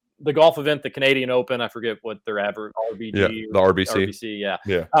golf event, the Canadian Open, I forget what their average RBG. Yeah, the RBC.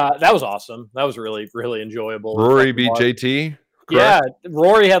 Yeah. That was awesome. That was really, really enjoyable. Rory beat JT. Correct? Yeah,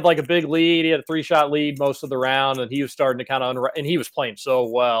 Rory had like a big lead. He had a 3-shot lead most of the round, and he was starting to kind of and he was playing so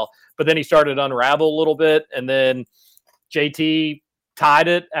well. But then he started to unravel a little bit, and then JT tied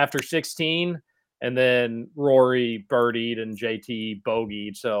it after 16, and then Rory birdied and JT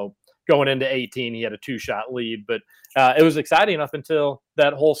bogeyed. So going into 18, he had a 2-shot lead, but it was exciting up until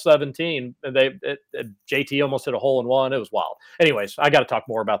that hole 17. And JT almost hit a hole in one. It was wild. Anyways, I got to talk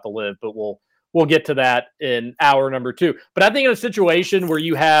more about the Live, but we'll get to that in hour number 2. But I think in a situation where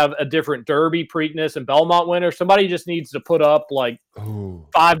you have a different Derby, Preakness, and Belmont winner, somebody just needs to put up like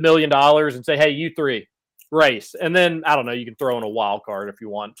 $5 million and say, hey, you three race. And then, I don't know, you can throw in a wild card if you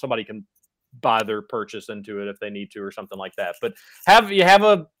want. Somebody can buy their purchase into it if they need to or something like that. But you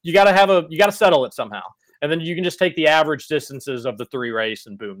got to settle it somehow. And then you can just take the average distances of the 3 race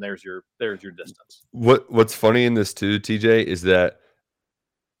and boom, there's your distance. What's funny in this too, TJ, is that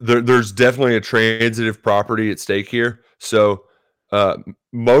there's definitely a transitive property at stake here. So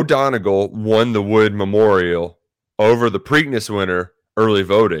Mo Donegal won the Wood Memorial over the Preakness winner early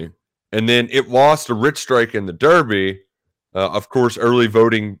voting, and then it lost to Rich Strike in the Derby. Of course, early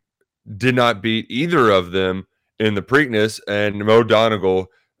voting did not beat either of them in the Preakness, and Mo Donegal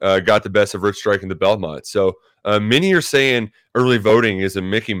got the best of Rich Strike in the Belmont. So many are saying early voting is a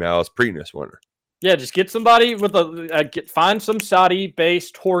Mickey Mouse Preakness winner. Yeah, just get somebody with find some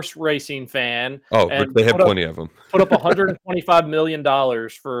Saudi-based horse racing fan. Oh, but they have plenty of them. Put up $125 million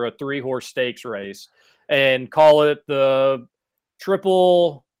for a 3-horse stakes race and call it the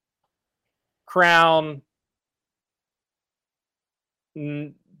Triple Crown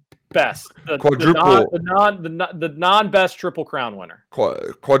best. Quadruple. The non-best Triple Crown winner.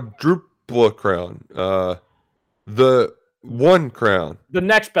 Quadruple crown. The one crown. The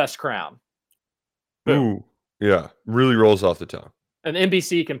next best crown. Boom. Ooh, yeah, really rolls off the tongue. And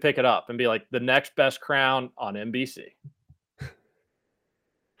NBC can pick it up and be like, the next best crown on NBC.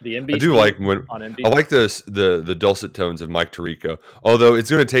 The NBC. I do like when on NBC. I like the dulcet tones of Mike Tirico. Although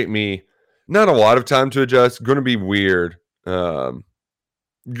it's going to take me not a lot of time to adjust. Going to be weird.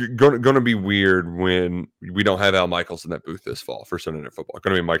 going to be weird when we don't have Al Michaels in that booth this fall for Sunday Night Football.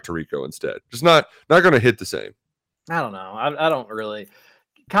 Going to be Mike Tirico instead. Just not going to hit the same. I don't know. I don't really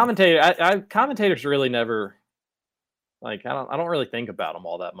commentators really never like. I don't really think about them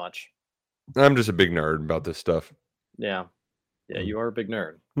all that much. I'm just a big nerd about this stuff. Yeah, you are a big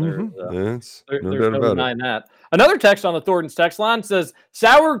nerd. There's no denying that. Another text on the Thornton's text line says,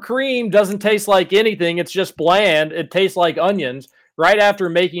 sour cream doesn't taste like anything. It's just bland. It tastes like onions. Right after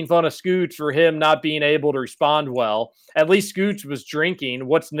making fun of Scoots for him not being able to respond well. At least Scoots was drinking.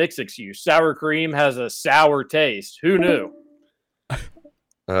 What's Nick's excuse? Sour cream has a sour taste. Who knew?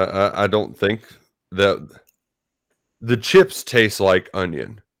 I don't think that the chips taste like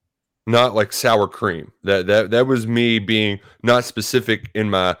onion, not like sour cream. That was me being not specific in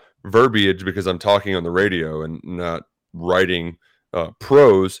my verbiage because I'm talking on the radio and not writing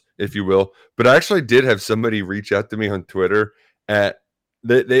prose, if you will. But I actually did have somebody reach out to me on Twitter.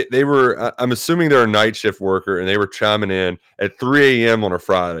 They were, I'm assuming they're a night shift worker, and they were chiming in at 3 a.m. on a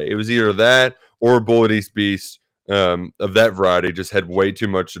Friday. It was either that or Bullet East Beast of that variety just had way too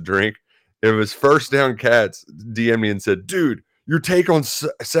much to drink. It was First Down Cats DM'd me and said, dude, your take on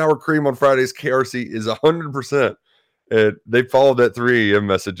sour cream on Friday's KRC is 100%. And they followed that 3 a.m.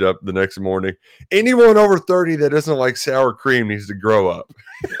 message up the next morning. Anyone over 30 that doesn't like sour cream needs to grow up.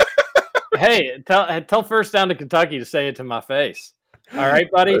 Hey, tell First Down to Kentucky to say it to my face. All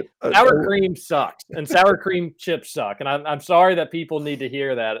right, buddy? Sour cream sucks, and sour cream chips suck. And I'm sorry that people need to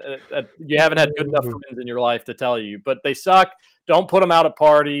hear that. You haven't had good enough friends in your life to tell you, but they suck. Don't put them out at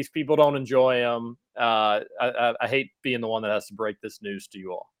parties. People don't enjoy them. I hate being the one that has to break this news to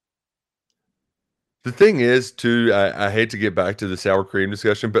you all. The thing is, too, I hate to get back to the sour cream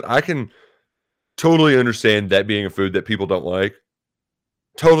discussion, but I can totally understand that being a food that people don't like.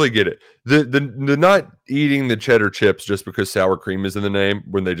 Totally get it. The not eating the cheddar chips just because sour cream is in the name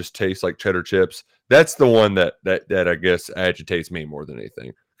when they just taste like cheddar chips. That's the one that I guess agitates me more than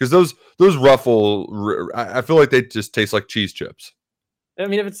anything. Because those Ruffle, I feel like they just taste like cheese chips. I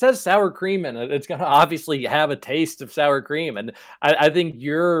mean, if it says sour cream in it, it's going to obviously have a taste of sour cream. And I think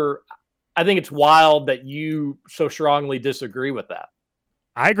it's wild that you so strongly disagree with that.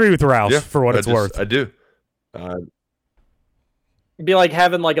 I agree with Roush for what it's worth. I do. It'd be like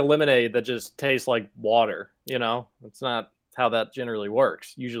having like a lemonade that just tastes like water. You know, it's not how that generally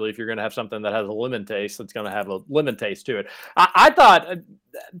works. Usually, if you're going to have something that has a lemon taste, it's going to have a lemon taste to it. I thought,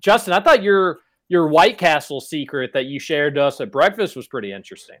 Justin, your White Castle secret that you shared to us at breakfast was pretty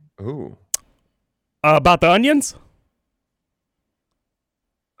interesting. Ooh. About the onions?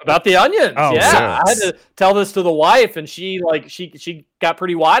 About the onions. Oh, yeah. I had to tell this to the wife, and she got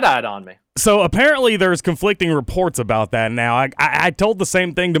pretty wide-eyed on me. So apparently there's conflicting reports about that now. I told the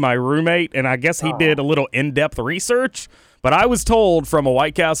same thing to my roommate, and I guess he did a little in-depth research, but I was told from a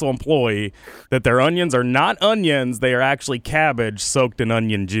White Castle employee that their onions are not onions. They are actually cabbage soaked in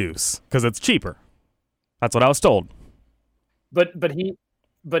onion juice because it's cheaper. That's what I was told. But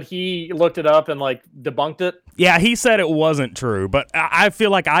he looked it up and like debunked it. Yeah, he said it wasn't true, but I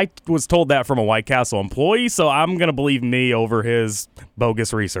feel like I was told that from a White Castle employee, so I'm going to believe me over his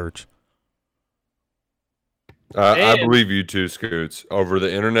bogus research. I believe you too, Scoots. Over the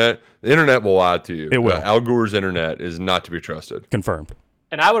internet will lie to you. It will. Al Gore's internet is not to be trusted. Confirmed.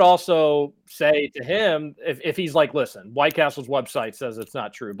 And I would also say to him, if he's like, listen, White Castle's website says it's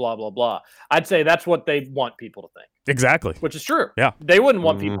not true, blah, blah, blah. I'd say that's what they want people to think. Exactly. Which is true. Yeah. They wouldn't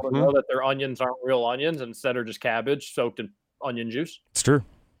want people to know that their onions aren't real onions and instead are just cabbage soaked in onion juice. It's true.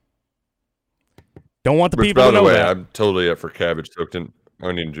 Don't want the people to know that. By the way, I'm totally up for cabbage soaked in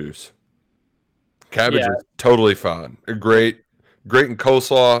onion juice. Cabbage is totally fine. Great in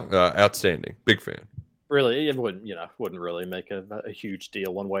coleslaw. Outstanding. Big fan. Really, it wouldn't really make a huge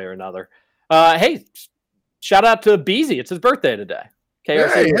deal one way or another. Hey, shout out to Beezy. It's his birthday today.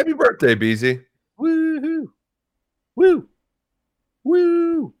 KRC. Hey, happy birthday, Beezy. Woohoo. Woo.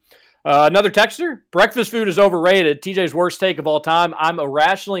 Woo. Another texter. Breakfast food is overrated. TJ's worst take of all time. I'm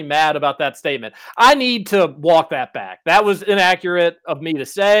irrationally mad about that statement. I need to walk that back. That was inaccurate of me to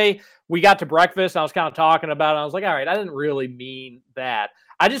say. We got to breakfast. I was kind of talking about it. I was like, all right, I didn't really mean that.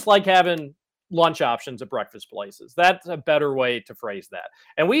 I just like having lunch options at breakfast places. That's a better way to phrase that.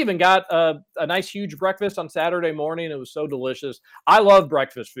 And we even got a nice huge breakfast on Saturday morning. It was so delicious. I love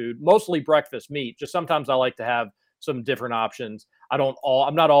breakfast food, mostly breakfast meat. Just sometimes I like to have some different options.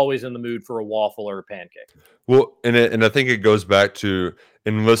 I'm not always in the mood for a waffle or a pancake. Well, and I think it goes back to,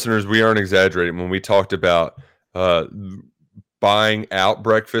 and listeners, we aren't exaggerating when we talked about buying out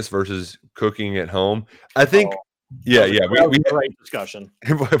breakfast versus cooking at home. I think Yeah, That was a great discussion.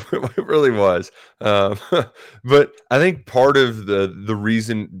 It really was. But I think part of the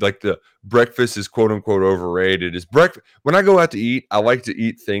reason, like, the breakfast is quote unquote overrated is breakfast. When I go out to eat, I like to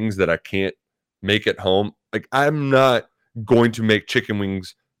eat things that I can't make at home. Like, I'm not going to make chicken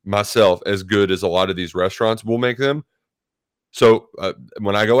wings myself as good as a lot of these restaurants will make them. So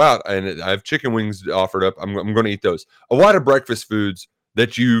when I go out and I have chicken wings offered up, I'm going to eat those. A lot of breakfast foods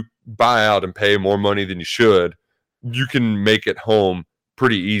that you buy out and pay more money than you should, you can make at home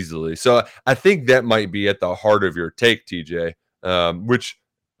pretty easily. So I think that might be at the heart of your take, TJ, which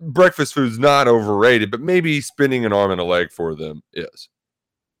breakfast food's not overrated, but maybe spinning an arm and a leg for them is.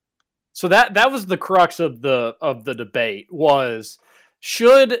 So that was the crux of the debate was,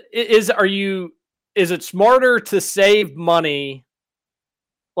 is it smarter to save money?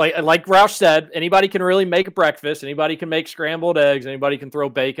 Like Roush said, anybody can really make a breakfast. Anybody can make scrambled eggs. Anybody can throw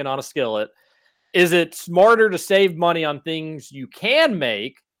bacon on a skillet. Is it smarter to save money on things you can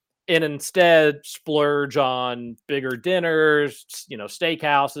make and instead splurge on bigger dinners,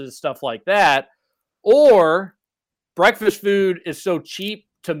 steakhouses, stuff like that? Or breakfast food is so cheap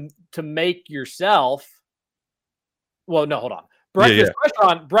to make yourself. Well, no, hold on.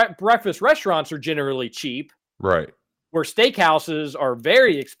 Breakfast restaurants are generally cheap. Right. Where steakhouses are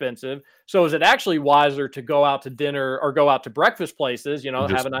very expensive. So is it actually wiser to go out to dinner or go out to breakfast places,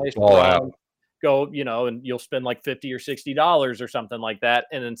 have a nice brunch, go, and you'll spend like $50 or $60 or something like that.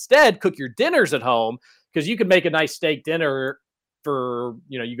 And instead cook your dinners at home, because you can make a nice steak dinner for,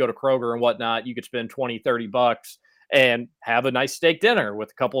 you go to Kroger and whatnot, you could spend $20-$30 and have a nice steak dinner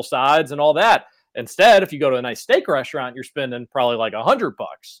with a couple sides and all that. Instead, if you go to a nice steak restaurant, you're spending probably like $100,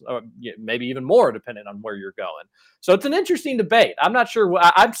 or maybe even more, depending on where you're going. So it's an interesting debate. I'm not sure.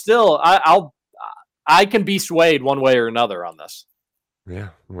 I can be swayed one way or another on this.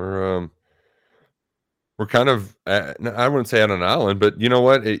 Yeah, we're kind of I wouldn't say on an island, but you know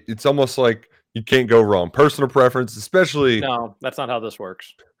what? It's almost like you can't go wrong. Personal preference, especially. No, that's not how this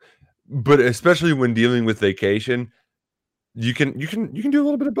works. But especially when dealing with vacation, you can do a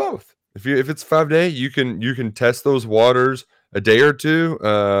little bit of both. If it's 5 day, you can test those waters a day or two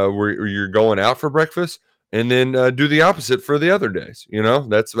where you're going out for breakfast, and then do the opposite for the other days.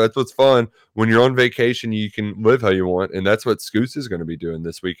 That's what's fun when you're on vacation. You can live how you want, and that's what Scoots is going to be doing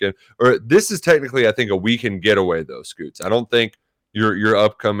this weekend. Or this is technically, I think, a weekend getaway though, Scoots. I don't think your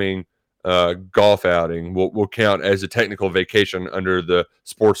upcoming golf outing will count as a technical vacation under the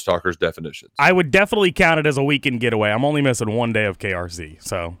Sports Talkers definitions. I would definitely count it as a weekend getaway. I'm only missing 1 day of KRC,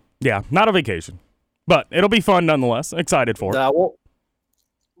 so. Yeah, not a vacation, but it'll be fun nonetheless. Excited for it.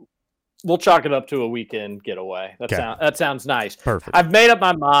 We'll chalk it up to a weekend getaway. That sounds nice. Perfect. I've made up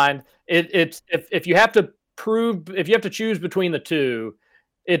my mind. It's if you have to choose between the two,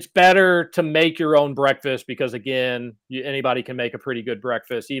 it's better to make your own breakfast, because again, anybody can make a pretty good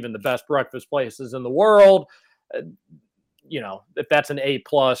breakfast, even the best breakfast places in the world. If that's an A+,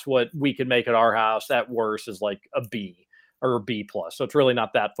 what we can make at our house, that worse is like a B. Or a B+. So it's really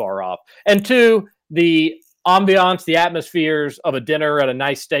not that far off. And two, the ambiance, the atmospheres of a dinner at a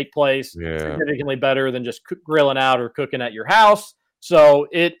nice steak place, significantly better than just grilling out or cooking at your house. So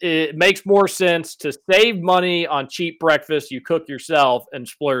it makes more sense to save money on cheap breakfast you cook yourself and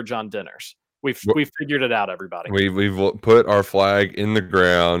splurge on dinners. We've figured it out, everybody. We've put our flag in the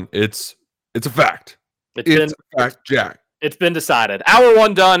ground. It's a fact. It's a fact, Jack. It's been decided. Hour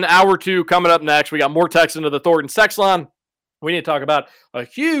 1 done. Hour 2 coming up next. We got more text into the Thornton sex line. We need to talk about a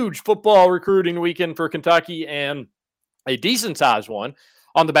huge football recruiting weekend for Kentucky and a decent-sized one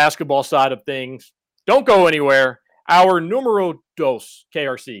on the basketball side of things. Don't go anywhere. Our numero dos,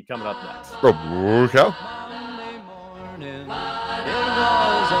 KRC, coming up next. Okay.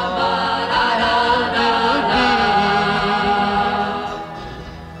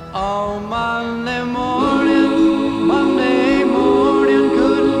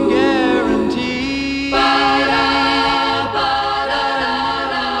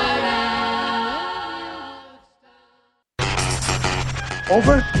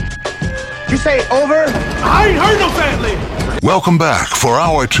 Over? You say over? I ain't heard no family. Welcome back for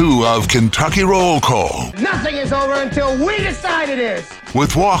hour 2 of Kentucky Roll Call. Nothing is over until we decide it is.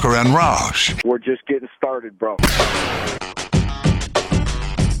 With Walker and Roush. We're just getting started, bro.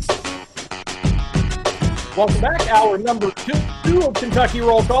 Welcome back. Hour number 2 of Kentucky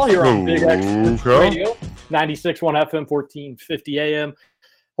Roll Call here on Big X Radio, 96.1 FM, 1450 AM.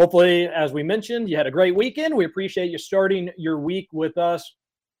 Hopefully, as we mentioned, you had a great weekend. We appreciate you starting your week with us.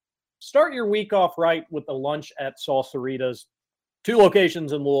 Start your week off right with the lunch at Salsaritas. 2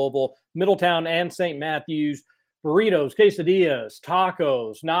 locations in Louisville, Middletown and St. Matthews. Burritos, quesadillas,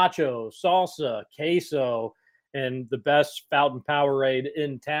 tacos, nachos, salsa, queso, and the best Fountain Powerade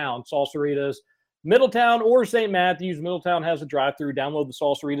in town. Salsaritas, Middletown or St. Matthews. Middletown has a drive-through. Download the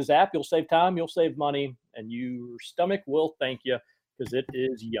Salsaritas app. You'll save time, you'll save money, and your stomach will thank you because it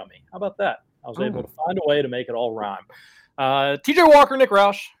is yummy. How about that? I was able to find a way to make it all rhyme. TJ Walker, Nick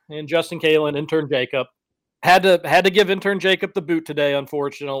Roush, and Justin Kalen, intern Jacob. Had to give intern Jacob the boot today,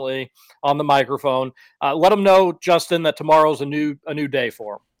 unfortunately, on the microphone. Let him know, Justin, that tomorrow's a new day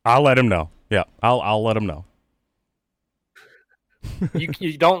for him. I'll let him know. Yeah, I'll let him know.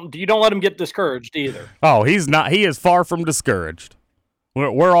 You don't let him get discouraged either. Oh, he's not. He is far from discouraged.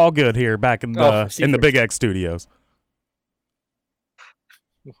 We're all good here back in the Big X studios.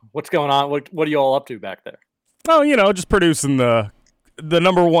 What's going on? What are you all up to back there? Oh, just producing the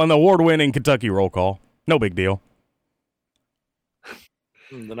number one award-winning Kentucky roll call. No big deal.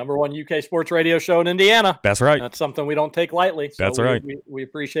 The number one UK sports radio show in Indiana. That's right. That's something we don't take lightly. So That's right. We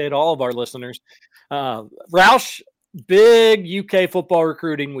appreciate all of our listeners. Roush, big UK football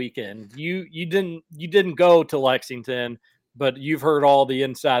recruiting weekend. You didn't go to Lexington, but you've heard all the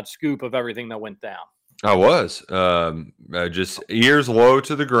inside scoop of everything that went down. I was just ears low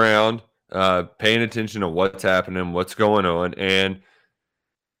to the ground, paying attention to what's happening, what's going on. And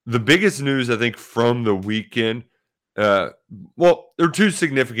the biggest news, I think, from the weekend, there are two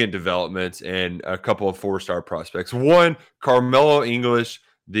significant developments and a couple of four-star prospects. One, Carmelo English,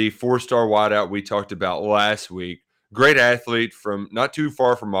 the four-star wideout we talked about last week. Great athlete from not too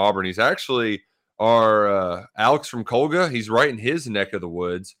far from Auburn. He's actually our Alex from Colga. He's right in his neck of the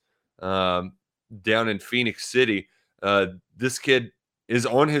woods. Down in Phoenix City. This kid is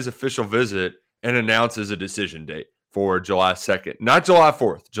on his official visit and announces a decision date for July 2nd. Not July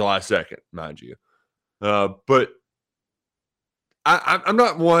 4th, July 2nd, mind you. But I'm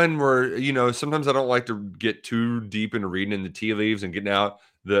not one where, sometimes I don't like to get too deep into reading in the tea leaves and getting out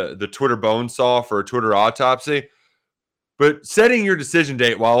the Twitter bone saw for a Twitter autopsy. But setting your decision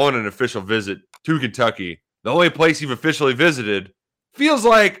date while on an official visit to Kentucky, the only place you've officially visited, feels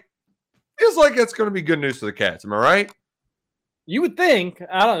like it's going to be good news for the Cats. Am I right? You would think.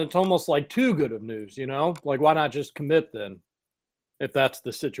 I don't know. It's almost like too good of news, Like, why not just commit then, if that's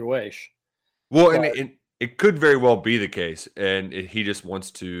the situation? Well, and it could very well be the case, and he just wants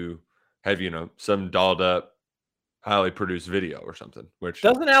to have, some dolled up, highly produced video or something. Which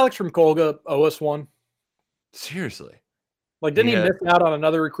doesn't Alex from Colga owe us one? Seriously, like, didn't he miss out on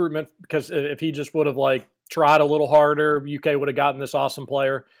another recruitment because if he just would have tried a little harder, UK would have gotten this awesome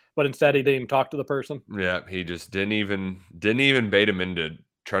player. But instead, he didn't even talk to the person. Yeah, he just didn't even bait him into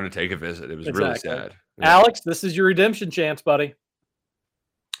trying to take a visit. It was really sad. Yeah. Alex, this is your redemption chance, buddy.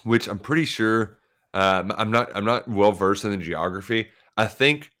 Which I'm pretty sure. I'm not well versed in the geography. I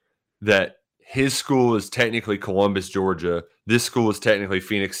think that his school is technically Columbus, Georgia. This school is technically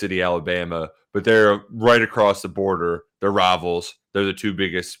Phoenix City, Alabama. But they're right across the border. They're rivals. They're the two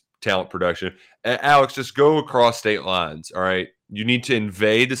biggest talent production. Alex, just go across state lines. All right. You need to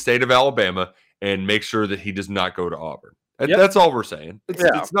invade the state of Alabama and make sure that he does not go to Auburn. Yep. That's all we're saying.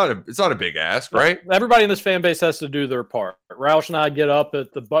 It's not a big ask, right? Everybody in this fan base has to do their part. Roush and I get up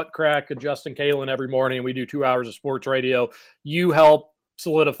at the butt crack of Justin Kalen every morning, and we do 2 hours of sports radio. You help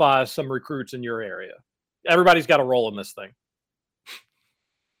solidify some recruits in your area. Everybody's got a role in this thing.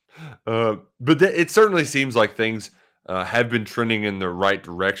 But it certainly seems like things have been trending in the right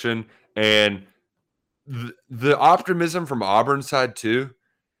direction, and the optimism from Auburn's side too.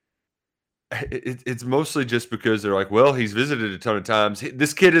 It's mostly just because they're like, well, he's visited a ton of times.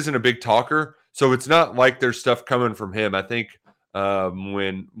 This kid isn't a big talker, so it's not like there's stuff coming from him. I think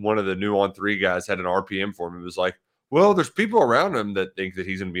when one of the new on 3 guys had an RPM for him, it was like, well, there's people around him that think that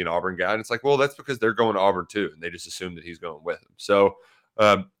he's going to be an Auburn guy, and it's like, well, that's because they're going to Auburn too, and they just assume that he's going with him. So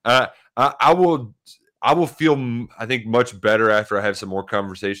I will feel, I think, much better after I have some more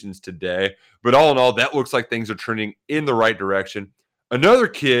conversations today. But all in all, that looks like things are trending in the right direction. Another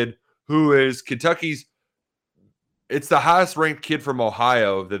kid who is Kentucky's, it's the highest ranked kid from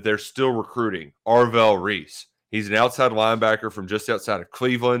Ohio that they're still recruiting, Arvell Reese. He's an outside linebacker from just outside of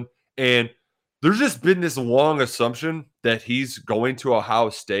Cleveland. And there's just been this long assumption that he's going to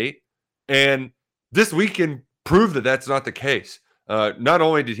Ohio State. And this weekend proved that that's not the case. Not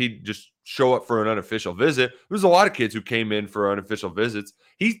only did he just show up for an unofficial visit, there's a lot of kids who came in for unofficial visits.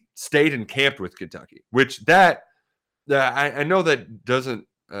 He stayed and camped with Kentucky, which I know that doesn't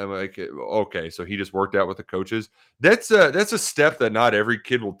okay, so he just worked out with the coaches. That's a step that not every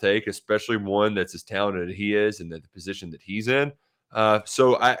kid will take, especially one that's as talented as he is and the position that he's in.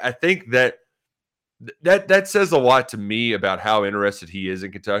 So I think that says a lot to me about how interested he is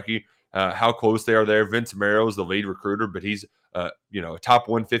in Kentucky, how close they are there. Vince Marrow is the lead recruiter, but he's a top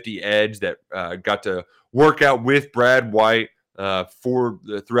 150 edge that got to work out with Brad White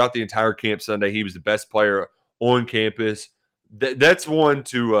throughout the entire camp Sunday. He was the best player on campus. That's one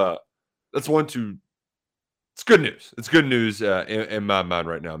to. It's good news. It's good news in my mind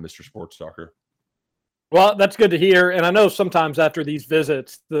right now, Mr. Sports Talker. Well, that's good to hear. And I know sometimes after these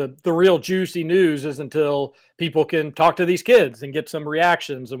visits, the real juicy news is until people can talk to these kids and get some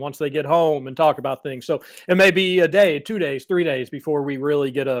reactions. And once they get home and talk about things. So it may be a day, 2 days, 3 days before we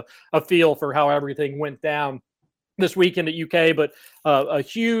really get a feel for how everything went down this weekend at UK. But a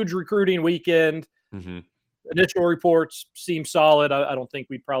huge recruiting weekend. Mm-hmm. Initial reports seem solid. I don't think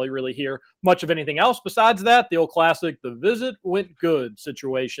we'd probably really hear much of anything else besides that. The old classic, the visit went good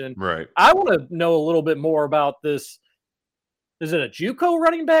situation. Right. I want to know a little bit more about this. Is it a JUCO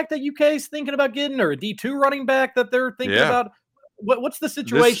running back that UK is thinking about getting, or a D2 running back that they're thinking about? What's the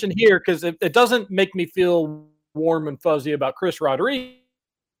situation here? Because it doesn't make me feel warm and fuzzy about Chris Rodriguez,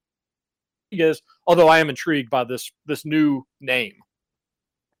 although I am intrigued by this new name.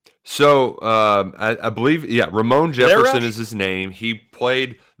 So I believe, Ramon Jefferson is his name. He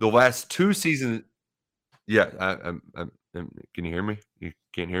played the last 2 seasons. Yeah, can you hear me? You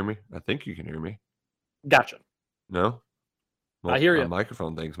can't hear me? I think you can hear me. Gotcha. No? Well, I hear you. My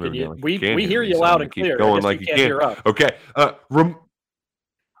microphone thing's moving. Like we hear you loud and clear. Going like you can. Hear us. Okay.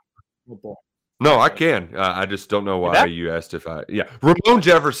 No, I can. I just don't know why you asked if I. Yeah, Ramon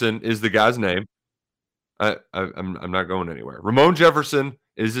Jefferson is the guy's name. I'm not going anywhere. Ramon Jefferson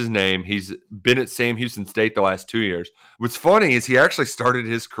is his name. He's been at Sam Houston State the last 2 years. What's funny is he actually started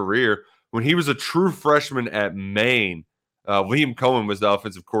his career when he was a true freshman at Maine. Liam Cohen was the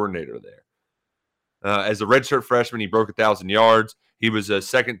offensive coordinator there. As a redshirt freshman, he broke 1,000 yards. He was a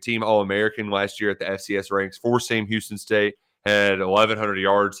second-team All-American last year at the FCS ranks for Sam Houston State. Had 1,100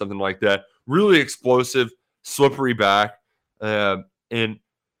 yards, something like that. Really explosive, slippery back. And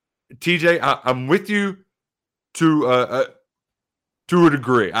TJ, I'm with you to a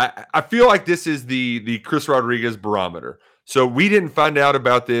degree. I feel like this is the Chris Rodriguez barometer. So we didn't find out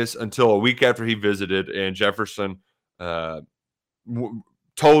about this until a week after he visited, and Jefferson told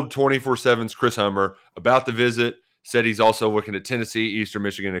 24/7's Chris Hummer about the visit, said he's also looking at Tennessee, Eastern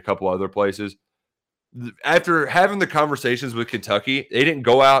Michigan, and a couple other places. After having the conversations with Kentucky, they didn't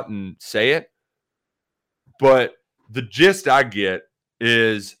go out and say it, but the gist I get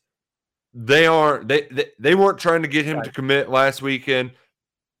is they weren't trying to get him to commit last weekend.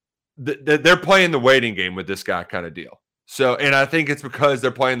 They're playing the waiting game with this guy kind of deal. So, and I think it's because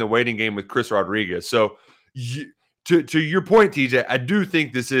they're playing the waiting game with Chris Rodriguez. So, to your point, TJ, I do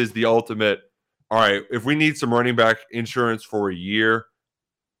think this is the ultimate. All right, if we need some running back insurance for a year,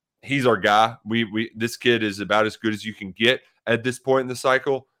 he's our guy. This kid is about as good as you can get at this point in the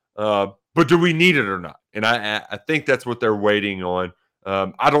cycle. But do we need it or not? And I think that's what they're waiting on.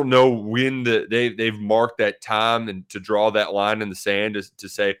 I don't know when they've marked that time and to draw that line in the sand to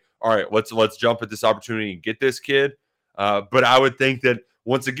say, all right, let's jump at this opportunity and get this kid. But I would think that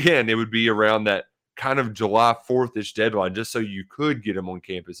once again, it would be around that kind of July 4th-ish deadline, just so you could get him on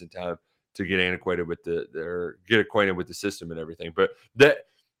campus in time to get acquainted with the system and everything. But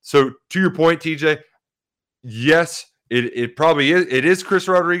so to your point, TJ, yes, it probably is. It is Chris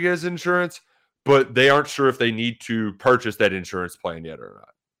Rodriguez insurance, but they aren't sure if they need to purchase that insurance plan yet or not.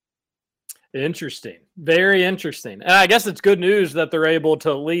 Interesting. Very interesting. And I guess it's good news that they're able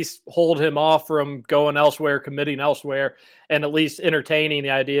to at least hold him off from going elsewhere, committing elsewhere, and at least entertaining the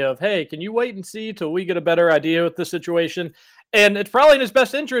idea of, hey, can you wait and see till we get a better idea with the situation? And it's probably in his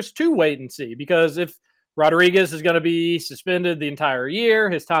best interest to wait and see, because if Rodriguez is going to be suspended the entire year,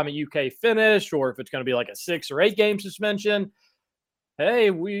 his time at UK finished, or if it's going to be like a 6 or 8 game suspension,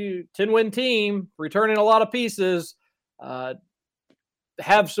 hey, we 10-win team, returning a lot of pieces,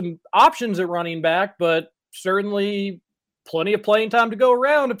 have some options at running back, but certainly plenty of playing time to go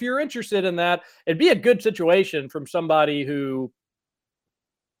around if you're interested in that. It'd be a good situation from somebody who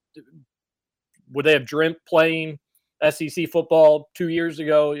would they have dreamt playing SEC football 2 years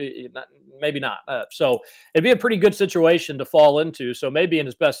ago? Maybe not. So it'd be a pretty good situation to fall into. So maybe in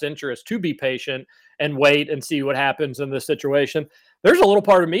his best interest to be patient and wait and see what happens in this situation. There's a little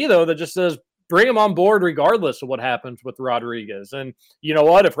part of me, though, that just says bring him on board regardless of what happens with Rodriguez. And you know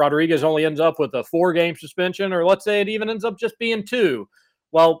what? If Rodriguez only ends up with a 4-game suspension, or let's say it even ends up just being 2,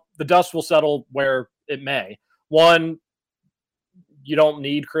 well, the dust will settle where it may. One, you don't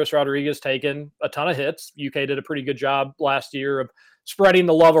need Chris Rodriguez taking a ton of hits. UK did a pretty good job last year of spreading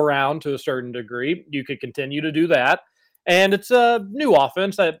the love around to a certain degree. You could continue to do that. And it's a new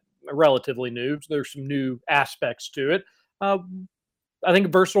offense, that relatively new. So there's some new aspects to it. I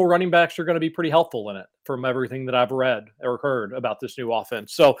think versatile running backs are going to be pretty helpful in it from everything that I've read or heard about this new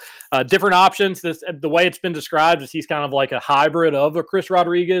offense. So different options. The way it's been described is he's kind of like a hybrid of a Chris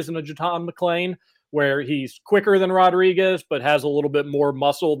Rodriguez and a Jaton McClain, where he's quicker than Rodriguez, but has a little bit more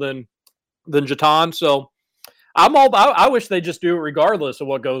muscle than Jaton. So I wish they just do it regardless of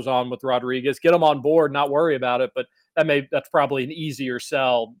what goes on with Rodriguez. Get him on board, not worry about it. But that's probably an easier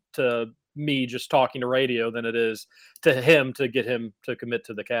sell to me just talking to radio than it is to him to get him to commit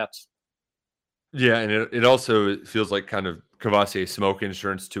to the Cats. Yeah, and it also feels like kind of Kavosiey smoke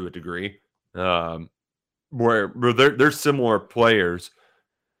insurance to a degree, where they're similar players.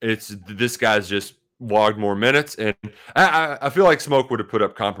 It's this guy's just logged more minutes, and I feel like Smoke would have put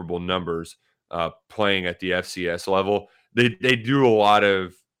up comparable numbers playing at the FCS level. They do a lot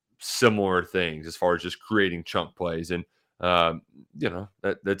of similar things as far as just creating chunk plays, and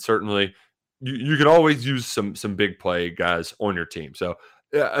that certainly you can always use some big play guys on your team. So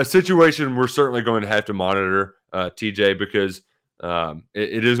a situation we're certainly going to have to monitor, TJ, because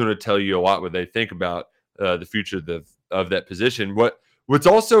it is going to tell you a lot what they think about the future of that position. What's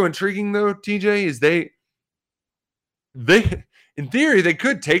also intriguing though, TJ, is they in theory they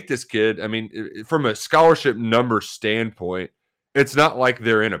could take this kid. I mean, from a scholarship number standpoint, it's not like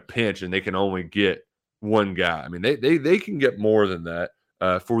they're in a pinch and they can only get one guy. I mean, they can get more than that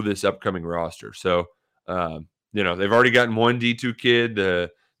for this upcoming roster. So they've already gotten one D2 kid, the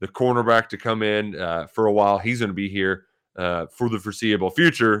cornerback, to come in for a while. He's going to be here for the foreseeable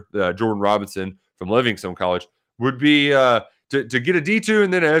future. Jordan Robinson from Livingstone College would be to get a D2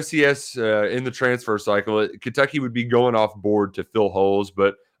 and then an FCS in the transfer cycle. Kentucky would be going off board to fill holes,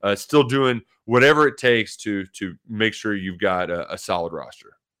 but still doing whatever it takes to make sure you've got a solid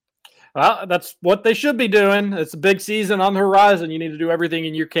roster. Well, that's what they should be doing. It's a big season on the horizon. You need to do everything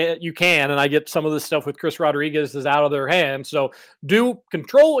you can. And I get some of this stuff with Chris Rodriguez is out of their hands. So do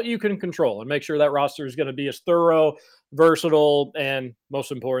control what you can control and make sure that roster is going to be as thorough, versatile, and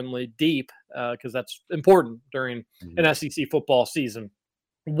most importantly, deep, because that's important during an SEC football season.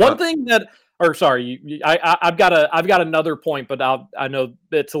 One thing that, I've got another point, but I know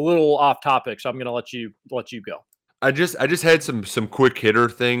it's a little off topic, so I'm going to let you go. I just had some quick hitter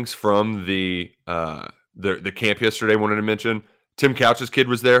things from the camp yesterday. Wanted to mention Tim Couch's kid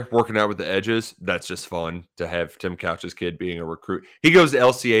was there working out with the edges. That's just fun to have Tim Couch's kid being a recruit. He goes to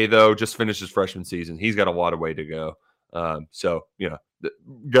LCA though, just finished his freshman season. He's got a lot of way to go. So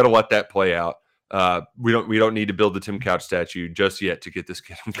got to let that play out. We don't need to build the Tim Couch statue just yet to get this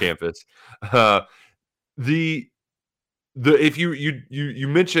kid on campus. If you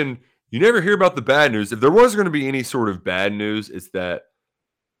mentioned. You never hear about the bad news. If there was going to be any sort of bad news, it's that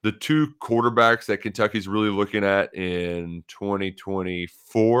the two quarterbacks that Kentucky's really looking at in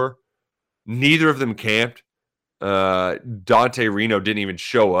 2024, neither of them camped. Dante Reno didn't even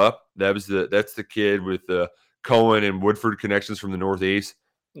show up. That's the kid with the Cohen and Woodford connections from the Northeast.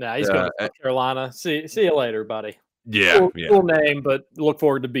 Nah, he's going to South Carolina. See you later, buddy. Yeah, cool name, but look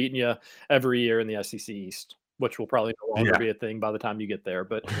forward to beating you every year in the SEC East, which will probably no longer be a thing by the time you get there.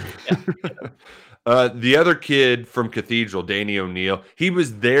 But the other kid from Cathedral, Danny O'Neill, he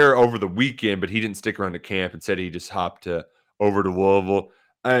was there over the weekend, but he didn't stick around to camp and said he just hopped over to Louisville.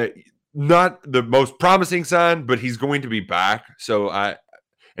 Not the most promising sign, but he's going to be back. So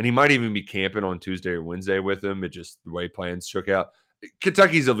and he might even be camping on Tuesday or Wednesday with him. It just the way plans shook out.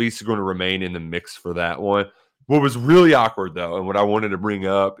 Kentucky's at least going to remain in the mix for that one. What was really awkward though, and what I wanted to bring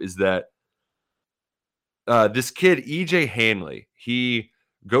up is that this kid, EJ Hanley, he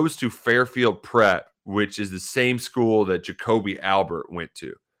goes to Fairfield Prep, which is the same school that Jacoby Albert went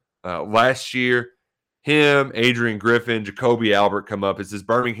to. Last year, him, Adrian Griffin, Jacoby Albert come up. It's this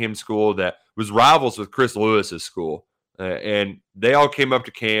Birmingham school that was rivals with Chris Lewis's school. And they all came up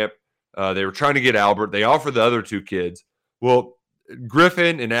to camp. They were trying to get Albert. They offered the other two kids. Well,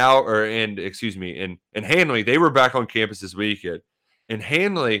 Griffin and Hanley, they were back on campus this weekend. And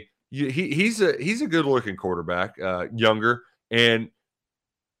Hanley, he's a good looking quarterback, younger, and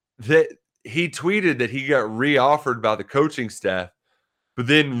that he tweeted that he got reoffered by the coaching staff, but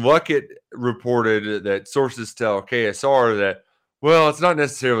then Luckett reported that sources tell KSR that, well, it's not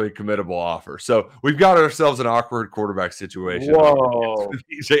necessarily a committable offer. So we've got ourselves an awkward quarterback situation. Whoa,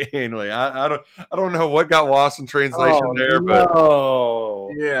 EJ Hanley. I don't know what got lost in translation but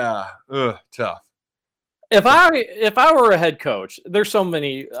yeah, tough. If I were a head coach, there's so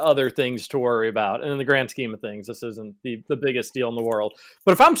many other things to worry about. And in the grand scheme of things, this isn't the biggest deal in the world.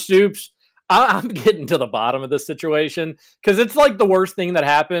 But if I'm Stoops, I'm getting to the bottom of this situation because it's like the worst thing that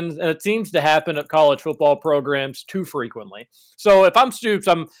happens, and it seems to happen at college football programs too frequently. So if I'm Stoops,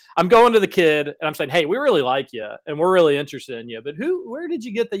 I'm going to the kid and I'm saying, "Hey, we really like you and we're really interested in you, but where did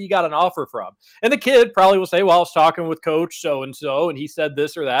you get that you got an offer from?" And the kid probably will say, "Well, I was talking with coach so and so, and he said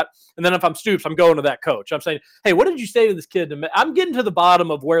this or that." And then if I'm Stoops, I'm going to that coach. I'm saying, "Hey, what did you say to this kid?" I'm getting to the bottom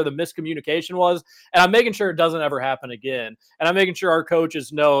of where the miscommunication was, and I'm making sure it doesn't ever happen again. And I'm making sure our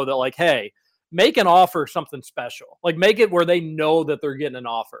coaches know that, like, hey, make an offer something special. Like, make it where they know that they're getting an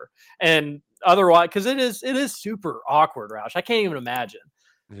offer. And otherwise, because it is super awkward, Roush. I can't even imagine.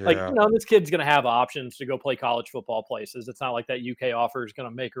 Yeah. Like, this kid's going to have options to go play college football places. It's not like that UK offer is going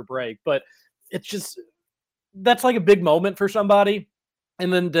to make or break, but it's just, that's like a big moment for somebody.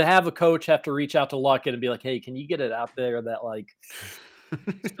 And then to have a coach have to reach out to Luckett and be like, "Hey, can you get it out there that, like,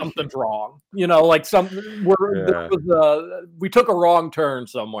 something's wrong?" Like we took a wrong turn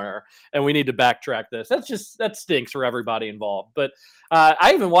somewhere and we need to backtrack this. That stinks for everybody involved. But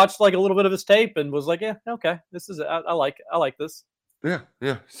I even watched like a little bit of his tape and was like, "Yeah, okay, this is I like this." Yeah,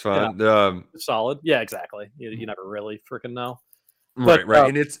 it's fine. Solid. Yeah, exactly. You never really freaking know. Right.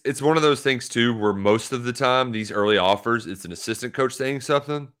 And it's one of those things too, where most of the time these early offers, it's an assistant coach saying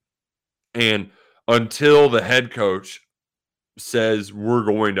something, and until the head coach says we're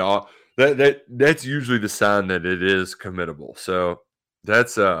going to, that's usually the sign that it is committable. So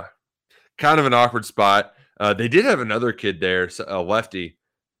that's kind of an awkward spot. They did have another kid there, a lefty,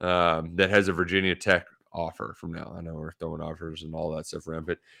 that has a Virginia Tech offer from now. I know we're throwing offers and all that stuff around,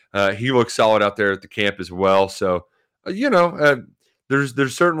 but he looks solid out there at the camp as well. So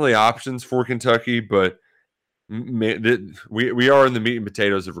there's certainly options for Kentucky, but we are in the meat and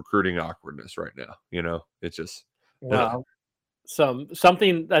potatoes of recruiting awkwardness right now. It's just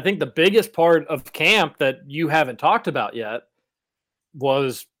something. I think the biggest part of camp that you haven't talked about yet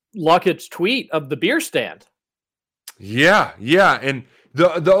was Luckett's tweet of the beer stand. Yeah, and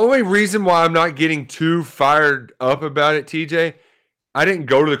the only reason why I'm not getting too fired up about it, TJ, I didn't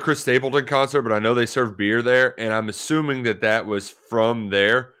go to the Chris Stapleton concert, but I know they serve beer there, and I'm assuming that was from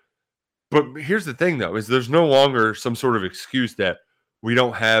there. But here's the thing, though, is there's no longer some sort of excuse that we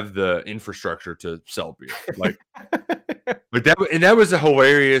don't have the infrastructure to sell beer. Like, but that was a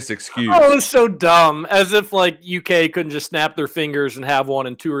hilarious excuse. Oh, it was so dumb. As if like UK couldn't just snap their fingers and have one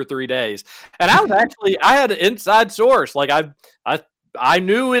in 2 or 3 days. And I had an inside source. Like I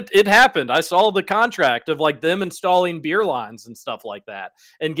knew it happened. I saw the contract of like them installing beer lines and stuff like that.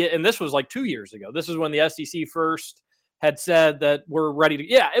 And this was like 2 years ago. This is when the SEC first had said that we're ready to.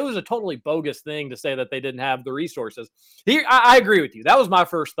 Yeah, it was a totally bogus thing to say that they didn't have the resources. I agree with you. That was my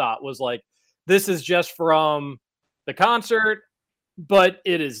first thought, was like, this is just from the concert, but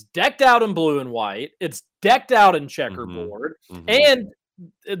it is decked out in blue and white. It's decked out in checkerboard. Mm-hmm. And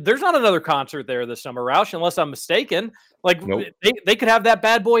there's not another concert there this summer, Roush, unless I'm mistaken. Like, nope. They could have that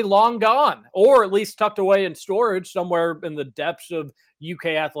bad boy long gone, or at least tucked away in storage somewhere in the depths of UK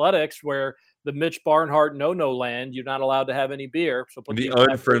athletics, where the Mitch Barnhart no land, you're not allowed to have any beer. So the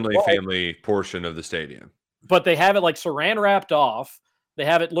unfriendly family portion of the stadium. But they have it like saran wrapped off. They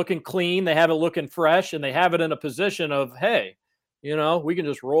have it looking clean. They have it looking fresh, and they have it in a position of, hey, we can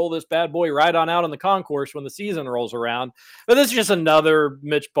just roll this bad boy right on out in the concourse when the season rolls around. But this is just another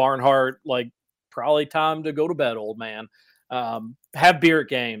Mitch Barnhart, like, probably time to go to bed, old man. Have beer at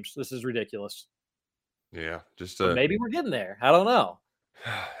games. This is ridiculous. Yeah, just maybe we're getting there. I don't know.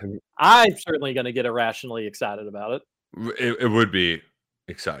 I'm certainly going to get irrationally excited about it. It would be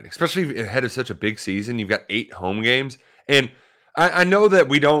exciting, especially ahead of such a big season. You've got 8 home games, and I know that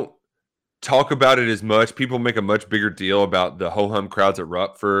we don't talk about it as much. People make a much bigger deal about the ho-hum crowds at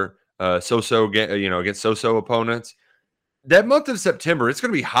Rupp for against so-so opponents. That month of September, it's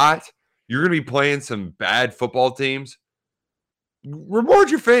going to be hot. You're going to be playing some bad football teams.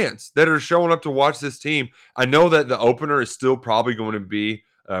 Reward your fans that are showing up to watch this team. I know that the opener is still probably going to be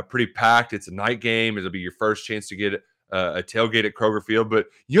pretty packed. It's a night game. It'll be your first chance to get a tailgate at Kroger Field. But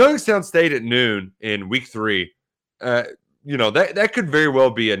Youngstown State at noon in week 3, that could very well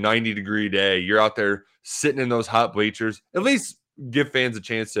be a 90-degree day. You're out there sitting in those hot bleachers. At least give fans a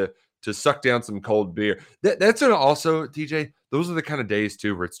chance to suck down some cold beer. That's also, TJ, those are the kind of days,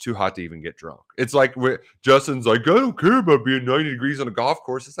 too, where it's too hot to even get drunk. It's like Justin's like, I don't care about being 90 degrees on a golf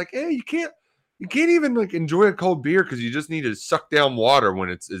course. It's like, hey, you can't even like enjoy a cold beer because you just need to suck down water when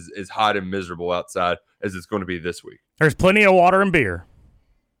it's as hot and miserable outside as it's going to be this week. There's plenty of water and beer.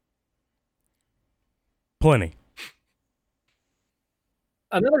 Plenty.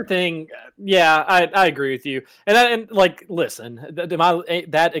 Another thing, yeah, I agree with you. And listen, am I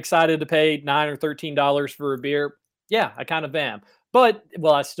that excited to pay $9 or $13 for a beer? Yeah, I kind of am. But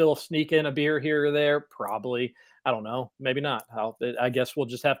will I still sneak in a beer here or there? Probably. I don't know. Maybe not. I guess we'll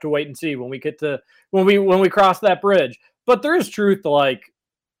just have to wait and see when we get to when we cross that bridge. But there is truth to, like,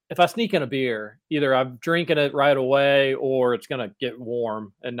 if I sneak in a beer, either I'm drinking it right away or it's going to get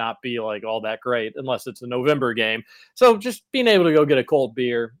warm and not be like all that great unless it's a November game. So just being able to go get a cold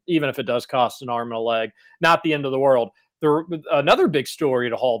beer, even if it does cost an arm and a leg, not the end of the world. Another big story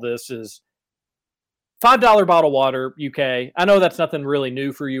to all this is $5 bottled water, UK. I know that's nothing really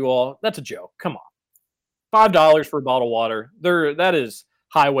new for you all. That's a joke. Come on. $5 for a bottle of water. That is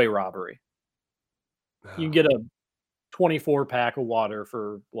highway robbery. You can get a 24 pack of water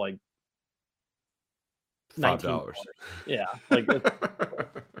for like $5. Yeah, like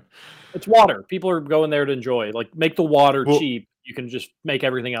it's water. People are going there to enjoy. Like, make the water cheap. You can just make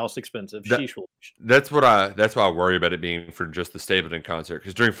everything else expensive. That's why I worry about it being for just the Stapleton concert,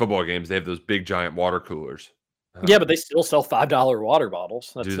 because during football games they have those big giant water coolers. Yeah, but they still sell $5 water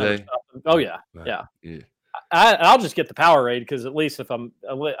bottles. Do they? Oh yeah. I'll just get the Powerade because at least if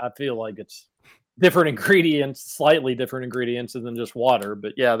I feel like it's different ingredients, slightly different ingredients than just water.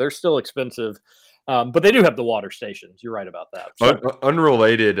 But yeah, they're still expensive. But they do have the water stations. You're right about that. So,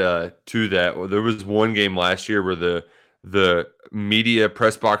 unrelated to that, there was one game last year where the media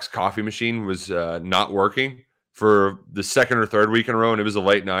press box coffee machine was not working for the second or third week in a row, and it was a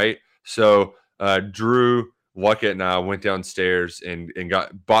late night. So Drew Luckett and I went downstairs and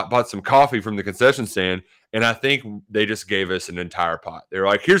bought some coffee from the concession stand, and I think they just gave us an entire pot. They were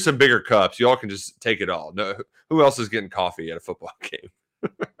like, "Here's some bigger cups. Y'all can just take it all." No, who else is getting coffee at a football game?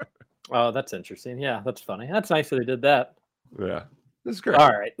 Oh, that's interesting. Yeah, that's funny. That's nice that they did that. Yeah, that's great. All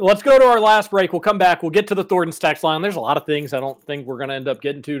right, let's go to our last break. We'll come back. We'll get to the Thornton's text line. There's a lot of things I don't think we're going to end up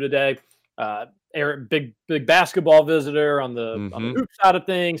getting to today. Eric, big basketball visitor on the hoop side of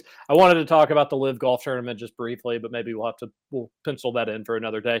things. I wanted to talk about the Live Golf Tournament just briefly, but maybe we'll pencil that in for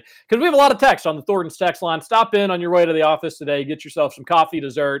another day because we have a lot of text on the Thornton's text line. Stop in on your way to the office today, get yourself some coffee,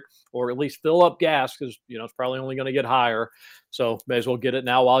 dessert, or at least fill up gas because it's probably only going to get higher. So may as well get it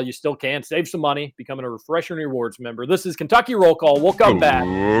now while you still can. Save some money, becoming a Refresher and Rewards member. This is Kentucky Roll Call. We'll come back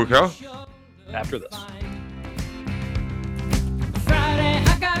after this. Friday,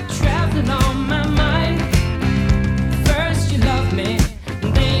 I got traveling on my mind. First you love me,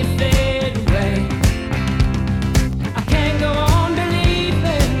 and then you fade away. I can't go on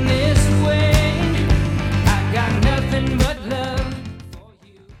believing this way. I got nothing but love for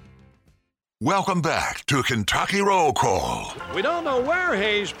you. Welcome back to Kentucky Roll Call. We don't know where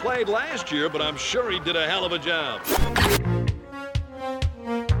Hayes played last year, but I'm sure he did a hell of a job.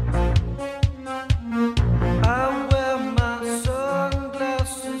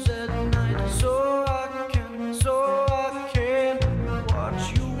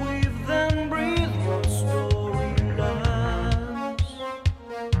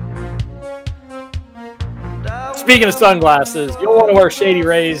 Speaking of sunglasses, you'll want to wear Shady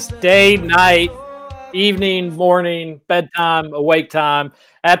Rays day, night, evening, morning, bedtime, awake time,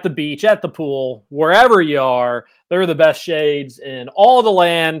 at the beach, at the pool, wherever you are. They're the best shades in all the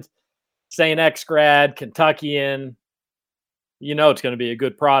land. St. X grad, Kentuckian, it's going to be a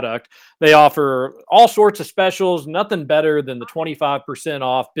good product. They offer all sorts of specials, nothing better than the 25%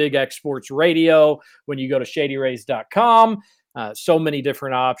 off Big X Sports Radio when you go to shadyrays.com. So many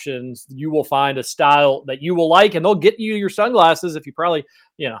different options. You will find a style that you will like, and they'll get you your sunglasses if you probably,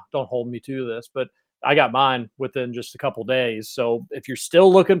 don't hold me to this, but I got mine within just a couple days. So if you're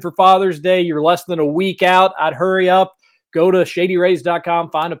still looking for Father's Day, you're less than a week out, I'd hurry up. Go to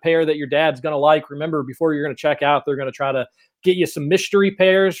shadyrays.com, find a pair that your dad's going to like. Remember, before you're going to check out, they're going to try to get you some mystery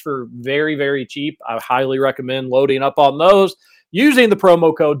pairs for very, very cheap. I highly recommend loading up on those, using the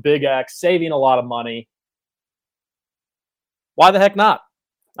promo code BIGX, saving a lot of money. Why the heck not?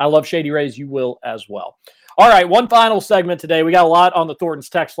 I love Shady Rays. You will as well. All right, one final segment today. We got a lot on the Thornton's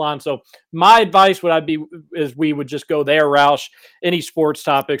text line. So my advice is we would just go there, Roush. Any sports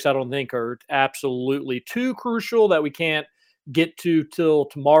topics I don't think are absolutely too crucial that we can't get to till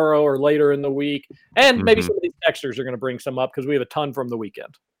tomorrow or later in the week. And maybe some of these texters are going to bring some up because we have a ton from the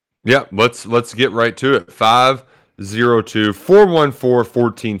weekend. Yeah, let's get right to it.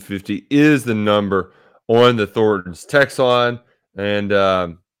 502-414-1450 is the number on the Thornton's text line. And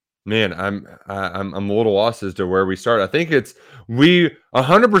man, I'm a little lost as to where we start. I think we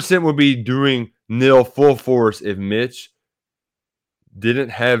 100% would be doing nil full force if Mitch didn't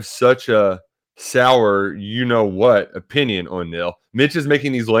have such a sour opinion on nil. Mitch is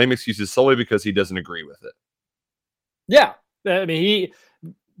making these lame excuses solely because he doesn't agree with it. Yeah, I mean,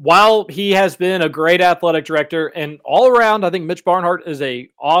 while he has been a great athletic director and all around, I think Mitch Barnhart is a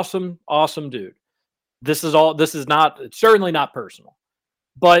awesome dude. This is certainly not personal,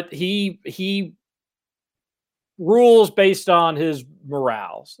 but he rules based on his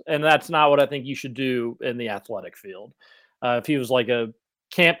morals, and that's not what I think you should do in the athletic field. If he was like a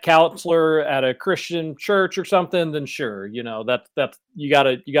camp counselor at a Christian church or something, then sure, that's you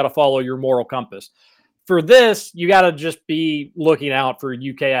gotta follow your moral compass. For this, you gotta just be looking out for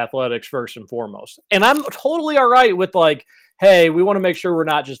UK athletics first and foremost. And I'm totally all right with like, hey, we want to make sure we're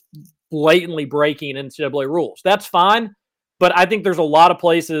not just blatantly breaking NCAA rules. That's fine. But I think there's a lot of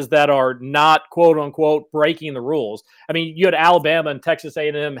places that are not, quote unquote, breaking the rules. I mean, you had Alabama and Texas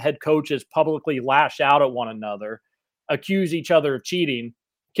A&M head coaches publicly lash out at one another, accuse each other of cheating.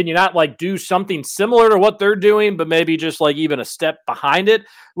 Can you not like do something similar to what they're doing, but maybe just like even a step behind it?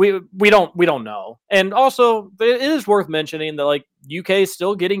 We don't know. And also, it is worth mentioning that like UK is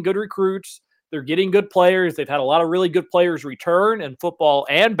still getting good recruits. They're getting good players. They've had a lot of really good players return in football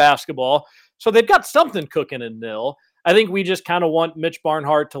and basketball. So they've got something cooking in Nil. I think we just kind of want Mitch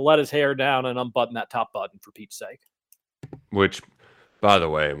Barnhart to let his hair down and unbutton that top button for Pete's sake. Which, by the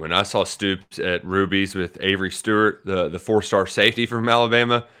way, when I saw Stoops at Ruby's with Avery Stewart, the 4-star safety from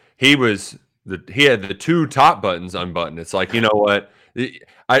Alabama, he had the 2 top buttons unbuttoned. It's like, you know what?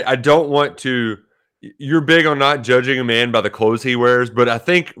 I don't want to. You're big on not judging a man by the clothes he wears, but I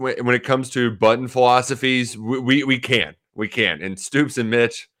think when it comes to button philosophies, we can. And Stoops and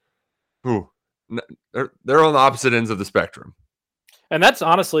Mitch, they're on the opposite ends of the spectrum. And that's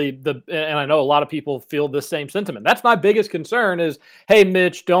honestly and I know a lot of people feel the same sentiment. That's my biggest concern is, hey,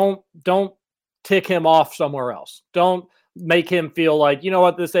 Mitch, don't tick him off somewhere else. Don't make him feel like, you know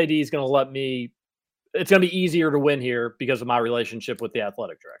what, this AD is going to let me, it's going to be easier to win here because of my relationship with the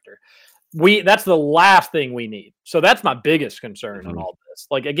athletic director. That's the last thing we need. So that's my biggest concern on all this.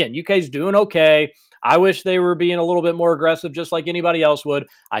 Like, again, UK's doing okay. I wish they were being a little bit more aggressive, just like anybody else would.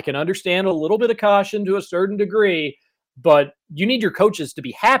 I can understand a little bit of caution to a certain degree, but you need your coaches to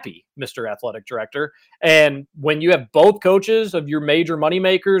be happy, Mr. Athletic Director. And when you have both coaches of your major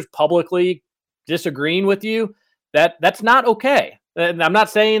moneymakers publicly disagreeing with you, that's not okay. And I'm not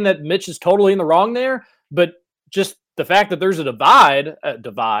saying that Mitch is totally in the wrong there, but just the fact that there's a divide,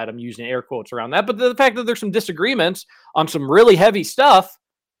 I'm using air quotes around that, but the fact that there's some disagreements on some really heavy stuff,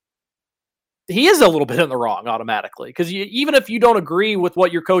 he is a little bit in the wrong automatically. Because even if you don't agree with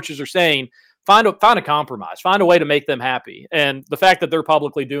what your coaches are saying, find a compromise, find a way to make them happy. And the fact that they're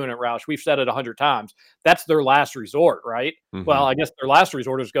publicly doing it, Roush, we've said it 100 times, that's their last resort, right? Mm-hmm. Well, I guess their last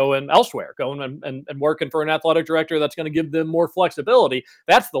resort is going elsewhere, going and working for an athletic director that's going to give them more flexibility.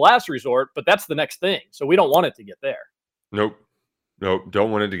 That's the last resort, but that's the next thing. So we don't want it to get there. Nope.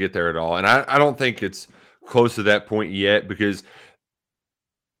 Don't want it to get there at all. And I don't think it's close to that point yet, because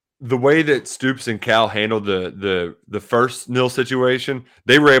the way that Stoops and Cal handled the first Nil situation,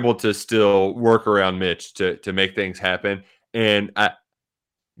 they were able to still work around Mitch to make things happen. And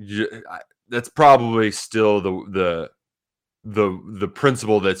that's probably still the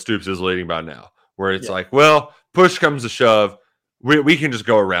principle that Stoops is leading by now, where it's like, well, push comes to shove, we can just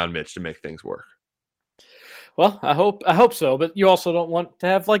go around Mitch to make things work. Well, I hope so, but you also don't want to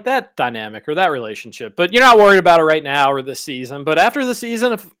have like that dynamic or that relationship. But you're not worried about it right now or this season. But after the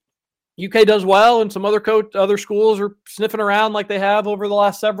season, if UK does well and some other schools are sniffing around like they have over the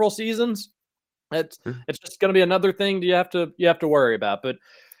last several seasons, it's just going to be another thing you have to worry about. But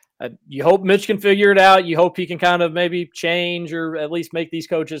you hope Mitch can figure it out. You hope he can kind of maybe change or at least make these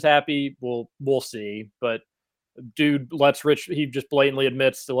coaches happy. We'll see. But dude he just blatantly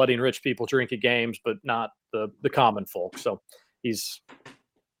admits to letting rich people drink at games, but not the common folk. So he's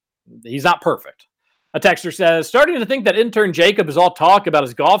not perfect. A texter says, starting to think that intern Jacob is all talk about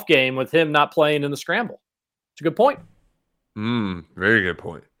his golf game with him not playing in the scramble. It's a good point. Very good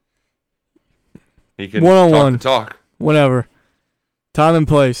point. He can one-on-one talk. Whenever. Time and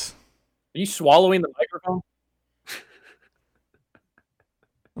place. Are you swallowing the microphone?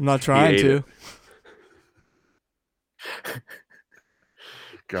 I'm not trying to.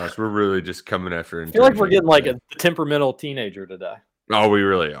 Gosh, we're really just coming after. I feel like we're getting like a temperamental teenager today. Oh, we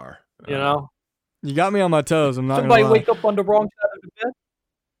really are. You know? You got me on my toes. I'm not Somebody gonna lie. wake up on the wrong side of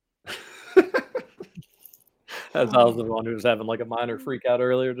the bed. As I was the one who was having like a minor freak out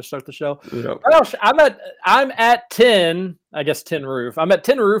earlier to start the show. Yep. I'm at 10, I guess 10 Roof. I'm at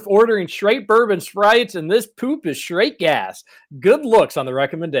 10 Roof ordering straight bourbon Sprites, and this poop is straight gas. Good looks on the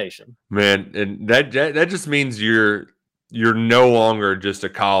recommendation. Man, and that just means you're no longer just a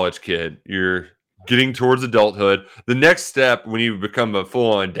college kid. You're getting towards adulthood. The next step when you become a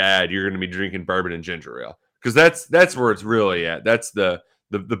full-on dad, you're going to be drinking bourbon and ginger ale, because that's where it's really at. That's the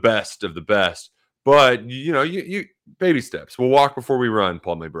best of the best. But you baby steps. We'll walk before we run,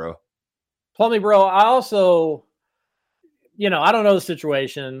 Plumley bro. Plumlee, bro, I also, I don't know the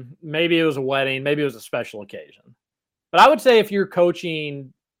situation. Maybe it was a wedding. Maybe it was a special occasion. But I would say if you're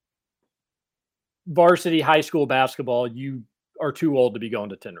coaching varsity high school basketball, you are too old to be going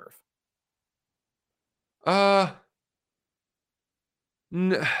to Tin Roof. I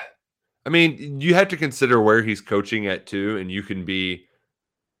mean, you have to consider where he's coaching at too, and you can be.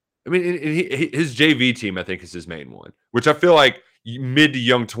 I mean, his JV team, I think, is his main one, which I feel like mid to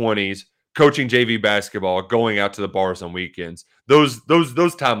young 20s, coaching JV basketball, going out to the bars on weekends. Those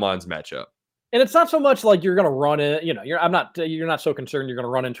timelines match up. And it's not so much like you're going to run it. You're not so concerned you're going to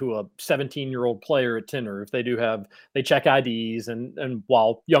run into a 17-year-old player at Tin Roof. They check IDs, and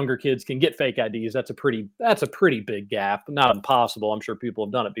while younger kids can get fake IDs, that's a pretty big gap. Not impossible. I'm sure people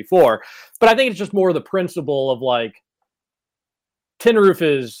have done it before, but I think it's just more the principle of like Tin Roof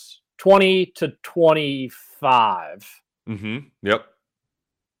is 20 to 25. Mm-hmm. Yep.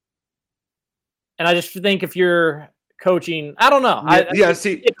 And I just think if you're coaching, I don't know.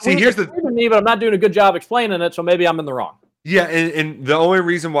 See, here's the thing. Me, but I'm not doing a good job explaining it, so maybe I'm in the wrong. Yeah, and the only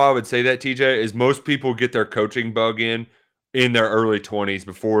reason why I would say that, TJ, is most people get their coaching bug in their early 20s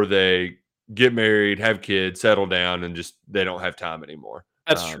before they get married, have kids, settle down, and just they don't have time anymore.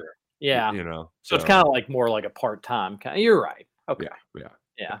 That's true. Yeah. So it's kind of like more like a part-time kind. You're right. Okay.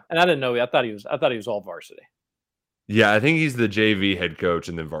 Yeah. And I didn't know. I thought he was all varsity. Yeah, I think he's the JV head coach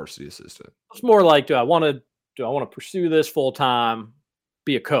and then varsity assistant. It's more like, do I want to pursue this full time,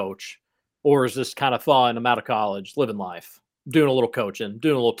 be a coach, or is this kind of fun? I'm out of college, living life, doing a little coaching,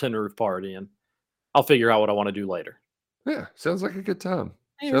 doing a little Tin Roof party, and I'll figure out what I want to do later. Yeah, sounds like a good time.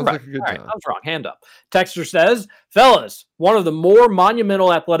 Sounds like a good time. I was wrong. Hand up. Texter says, fellas, one of the more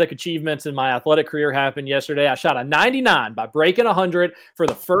monumental athletic achievements in my athletic career happened yesterday. I shot a 99 by breaking 100 for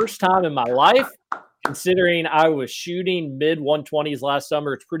the first time in my life. Considering I was shooting mid 120s last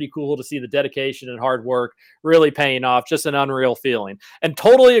summer, it's pretty cool to see the dedication and hard work really paying off. Just an unreal feeling. And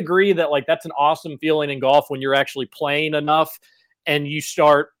totally agree that that's an awesome feeling in golf when you're actually playing enough and you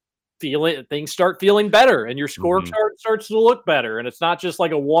start feeling better and your score starts to look better. And it's not just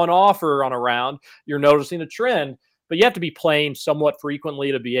like a one-off or on a round. You're noticing a trend, but you have to be playing somewhat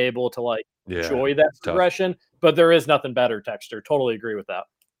frequently to be able to enjoy that progression. But there is nothing better, Texter. Totally agree with that.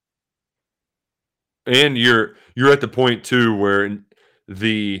 And you're at the point too where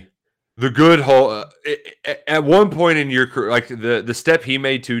the good hole at one point in your career, like the step he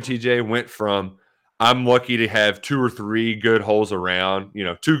made too, TJ, went from I'm lucky to have 2 or 3 good holes around,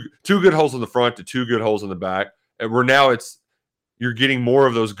 two good holes in the front to 2 good holes in the back, and where now you're getting more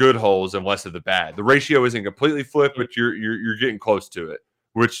of those good holes and less of the bad. The ratio isn't completely flipped, but you're getting close to it,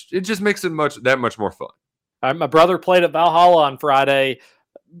 which it just makes it that much more fun. All right, my brother played at Valhalla on Friday.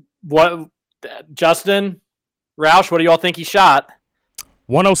 Justin, Roush, what do you all think he shot?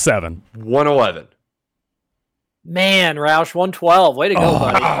 107. 111. Man, Roush, 112. Way to go,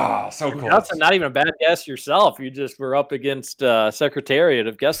 buddy. So close. That's not even a bad guess yourself. You just were up against Secretariat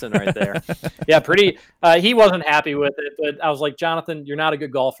of guessing right there. Yeah, pretty. He wasn't happy with it, but I was like, Jonathan, you're not a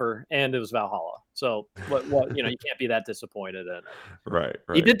good golfer, and it was Valhalla. So, what you can't be that disappointed in it. Right.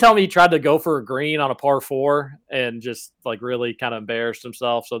 He did tell me he tried to go for a green on a par 4 and just really kind of embarrassed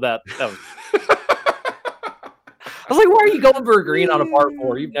himself. So that was. I was like, why are you going for a green on a par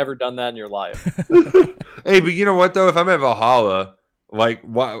 4? You've never done that in your life. Hey, but you know what though? If I'm at Valhalla, why?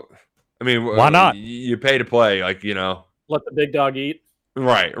 I mean, why not? You pay to play, Let the big dog eat.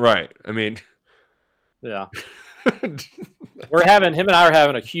 Right. I mean, yeah. Him and I are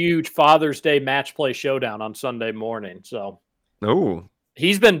having a huge Father's Day match play showdown on Sunday morning. So,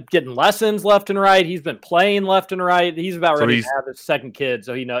 he's been getting lessons left and right. He's been playing left and right. He's about ready to have his second kid.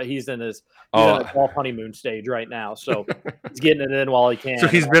 So he's in his golf honeymoon stage right now. So he's getting it in while he can. So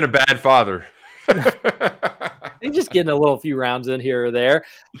he's been a bad father. He's just getting a few rounds in here or there,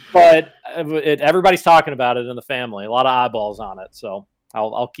 but everybody's talking about it in the family. A lot of eyeballs on it. So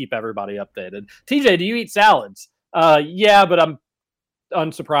I'll keep everybody updated. TJ, do you eat salads? Yeah, but I'm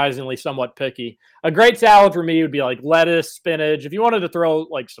unsurprisingly somewhat picky. A great salad for me would be like lettuce, spinach. If you wanted to throw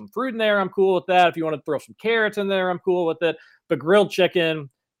some fruit in there, I'm cool with that. If you want to throw some carrots in there, I'm cool with it. But grilled chicken,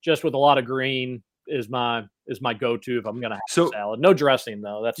 just with a lot of green, is my go-to if I'm gonna have a salad. No dressing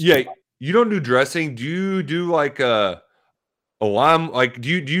though. That's you don't do dressing. Do you do like a lime? Like do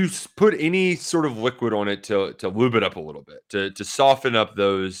you put any sort of liquid on it to lube it up a little bit to soften up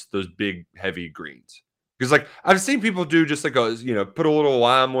those big heavy greens? Because I've seen people do just put a little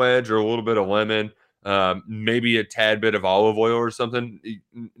lime wedge or a little bit of lemon, maybe a tad bit of olive oil or something.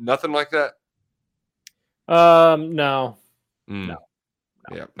 Nothing like that. No. Yeah,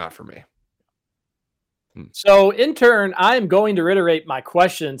 not for me. So, intern, I am going to reiterate my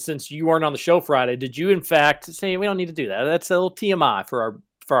question since you weren't on the show Friday. Did you, in fact, say we don't need to do that? That's a little TMI for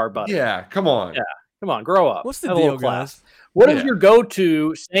our buddy. Yeah, come on. Yeah, come on, grow up. What's the Have a little deal, class. guys? What is your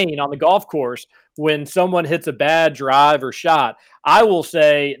go-to saying on the golf course when someone hits a bad drive or shot? I will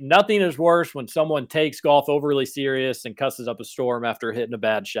say nothing is worse when someone takes golf overly serious and cusses up a storm after hitting a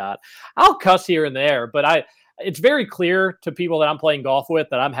bad shot. I'll cuss here and there, but it's very clear to people that I'm playing golf with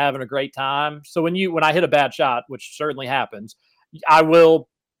that I'm having a great time. So when I hit a bad shot, which certainly happens, I will,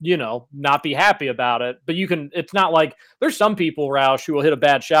 not be happy about it. But it's not like there's some people, Roush, who will hit a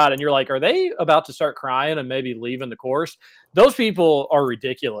bad shot and you're like, are they about to start crying and maybe leaving the course? Those people are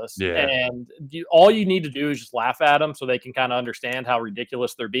ridiculous. Yeah. And all you need to do is just laugh at them so they can kind of understand how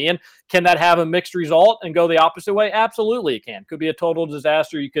ridiculous they're being. Can that have a mixed result and go the opposite way? Absolutely it can. Could be a total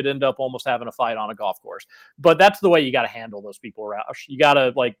disaster. You could end up almost having a fight on a golf course. But that's the way you got to handle those people, Roush. You got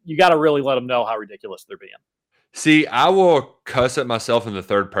to really let them know how ridiculous they're being. See, I will cuss at myself in the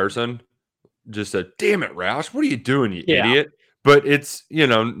third person. Just a damn it, Roush. What are you doing, you idiot? But it's,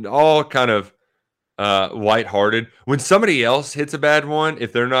 all kind of lighthearted. When somebody else hits a bad one,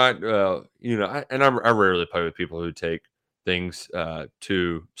 if they're not, and I rarely play with people who take things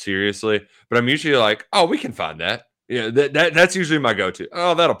too seriously, but I'm usually like, oh, we can find that. Yeah, that's usually my go-to.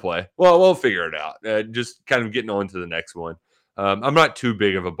 Oh, that'll play. Well, we'll figure it out. Just kind of getting on to the next one. I'm not too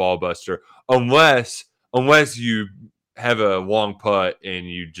big of a ball buster unless you have a long putt and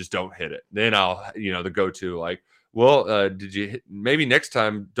you just don't hit it. Then I'll, the go-to like, well, did you maybe next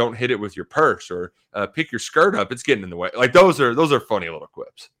time don't hit it with your purse or pick your skirt up. It's getting in the way. Like those are funny little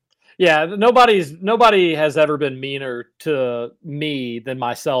quips. Yeah. Nobody has ever been meaner to me than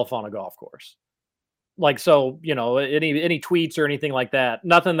myself on a golf course. Like, so, any tweets or anything like that,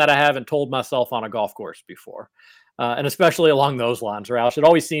 nothing that I haven't told myself on a golf course before. And especially along those lines, Roush, it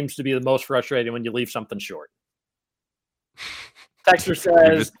always seems to be the most frustrating when you leave something short. Texter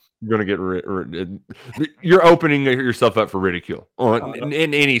says, you're going to get you're opening yourself up for ridicule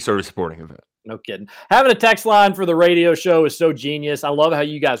in any sort of sporting event. No kidding. Having a text line for the radio show is so genius. I love how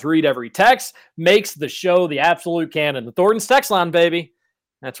you guys read every text. Makes the show the absolute canon. The Thornton's text line, baby.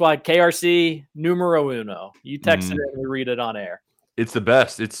 That's why KRC numero uno. You text it and we read it on air. It's the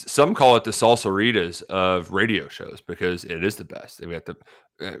best. Some call it the salsaritas of radio shows because it is the best.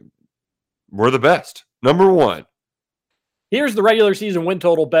 We're the best. Number one. Here's the regular season win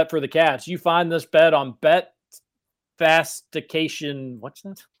total bet for the Cats. You find this bet on BetFastication. What's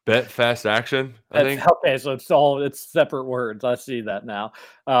that? Bet Fast Action, I think. Okay, so it's separate words. I see that now.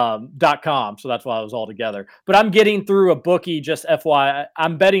 .com. So that's why I was all together. But I'm getting through a bookie, just FYI.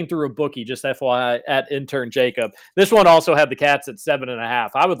 I'm betting through a bookie, just FYI, at intern Jacob. This one also had the Cats at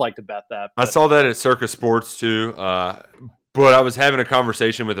 7.5. I would like to bet that. I saw that at Circus Sports too. But I was having a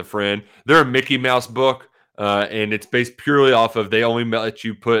conversation with a friend. They're a Mickey Mouse book. And it's based purely off of they only let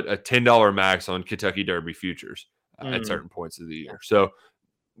you put a $10 max on Kentucky Derby futures at certain points of the year. So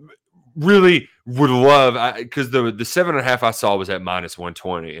really would love because the 7.5 I saw was at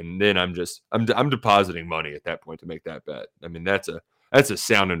 -120, and then I'm depositing money at that point to make that bet. I mean that's a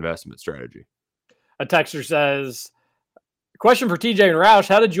sound investment strategy. A texter says, question for TJ and Roush: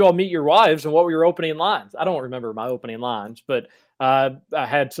 how did you all meet your wives, and what were your opening lines? I don't remember my opening lines, but I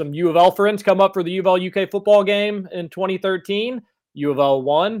had some U of L friends come up for the U of L UK football game in 2013. U of L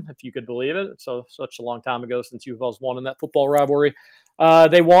won, if you could believe it. So such a long time ago since U of L's won in that football rivalry.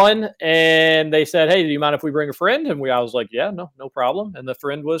 They won, and they said, "Hey, do you mind if we bring a friend?" And I was like, "Yeah, no problem." And the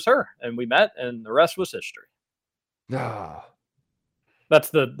friend was her, and we met, and the rest was history. Ah. That's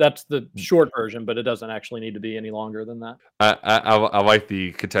the short version, but it doesn't actually need to be any longer than that. I like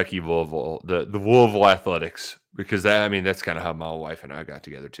the Kentucky Louisville, the Louisville Athletics, because that's kind of how my wife and I got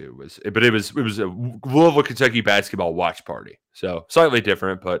together too. It was a Louisville Kentucky basketball watch party, so slightly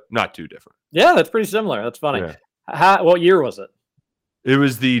different, but not too different. Yeah, that's pretty similar. That's funny. Yeah. What year was it? It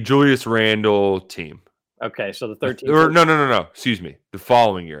was the Julius Randle team. Okay, so the 13. Or no. Excuse me, the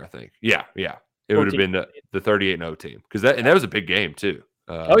following year, I think. Yeah. It would have been the 38-0 team because that was a big game too.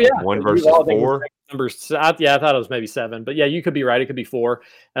 1 versus 4. Numbers. I thought it was maybe 7, but yeah, you could be right. It could be 4.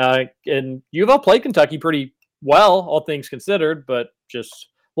 And U of L played Kentucky pretty well, all things considered, but just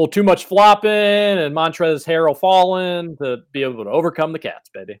a little too much flopping and Montrezl Harrell falling to be able to overcome the Cats,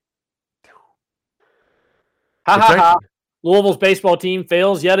 baby. Ha. Louisville's baseball team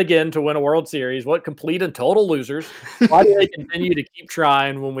fails yet again to win a World Series. What complete and total losers. Why do they continue to keep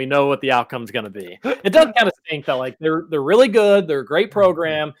trying when we know what the outcome's going to be? It does kind of stink that they're really good. They're a great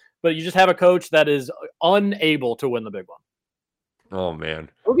program, but you just have a coach that is unable to win the big one. Oh, man.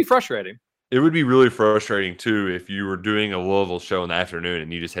 It would be frustrating. It would be really frustrating too if you were doing a Louisville show in the afternoon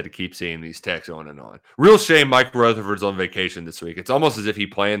and you just had to keep seeing these texts on and on. Real shame Mike Rutherford's on vacation this week. It's almost as if he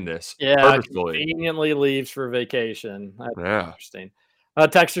planned this purposefully. Conveniently leaves for vacation. That's Yeah. interesting.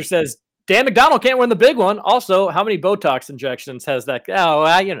 Texter says, Dan McDonald can't win the big one. Also, how many Botox injections has that? Come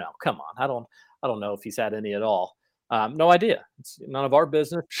on. I don't know if he's had any at all. No idea. It's none of our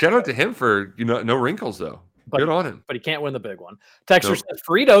business. Shout out to him for no wrinkles though. Good on him. But he can't win the big one. Texter says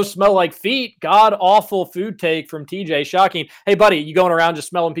Fritos smell like feet. God awful food take from TJ. Shocking. Hey buddy, you going around just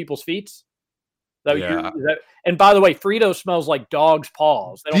smelling people's feet? And by the way, Fritos smells like dog's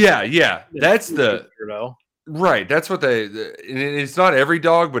paws. Yeah. That's the right. That's what it's not every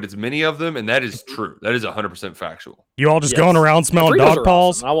dog, but it's many of them, and that is true. That is 100% factual. You all just going around smelling dog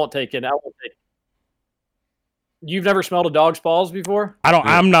paws? Awesome. I won't take it. You've never smelled a dog's paws before?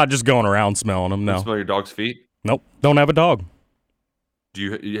 I'm not just going around smelling them. No. You smell your dog's feet? Nope. Don't have a dog.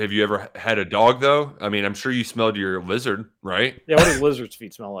 Have you ever had a dog though? I mean, I'm sure you smelled your lizard, right? Yeah. What does lizard's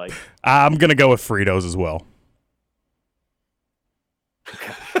feet smell like? I'm gonna go with Fritos as well.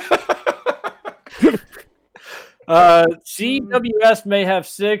 CWS may have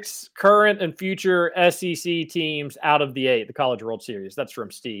 6 current and future SEC teams out of the 8, the College World Series. That's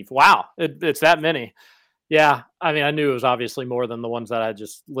from Steve. Wow, it's that many. Yeah, I mean, I knew it was obviously more than the ones that I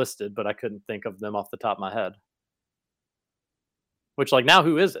just listed, but I couldn't think of them off the top of my head. Which, now,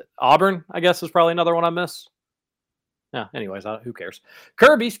 who is it? Auburn, I guess, is probably another one I miss. Yeah, anyways, who cares?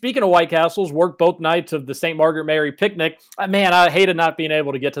 Kirby, speaking of White Castles, worked both nights of the St. Margaret Mary picnic. Man, I hated not being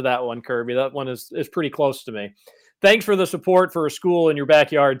able to get to that one, Kirby. That one is pretty close to me. Thanks for the support for a school in your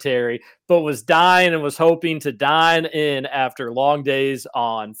backyard, Terry, but was dying and was hoping to dine in after long days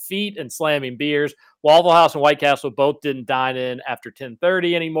on feet and slamming beers. Waffle House and White Castle both didn't dine in after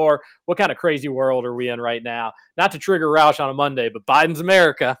 10:30 anymore. What kind of crazy world are we in right now? Not to trigger Roush on a Monday, but Biden's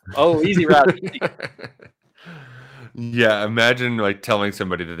America. Oh, easy, Roush. Easy. Yeah, imagine telling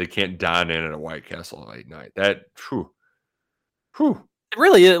somebody that they can't dine in at a White Castle late night. That, whew. It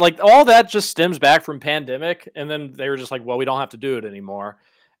really is. All that just stems back from pandemic, and then they were just like, well, we don't have to do it anymore.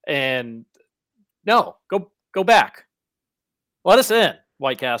 And no, go back. Let us in,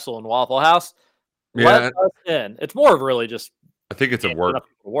 White Castle and Waffle House. Let us in. It's more of really just I think it's a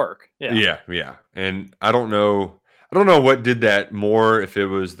work. Yeah. And I don't know what did that more, if it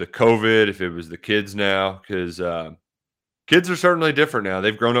was the COVID, if it was the kids now, because kids are certainly different now.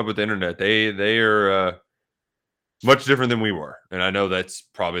 They've grown up with the internet. They are much different than we were. And I know that's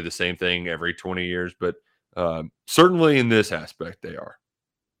probably the same thing every 20 years, but certainly in this aspect, they are.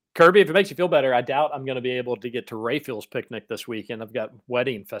 Kirby, if it makes you feel better, I doubt I'm going to be able to get to Rayfield's picnic this weekend. I've got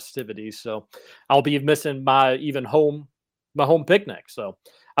wedding festivities, so I'll be missing my home picnic. So,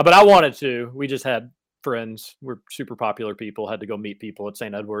 but I wanted to. We just had friends. We're super popular people. Had to go meet people at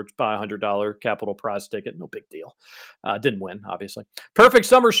St. Edward's, buy $100 capital prize ticket. No big deal. Didn't win, obviously. Perfect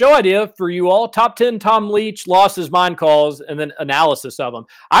summer show idea for you all. Top 10 Tom Leach lost his mind calls and then analysis of them.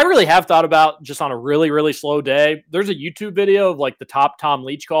 I really have thought about just on a really, really slow day. There's a YouTube video of the top Tom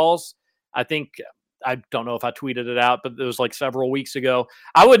Leach calls. I don't know if I tweeted it out, but it was several weeks ago.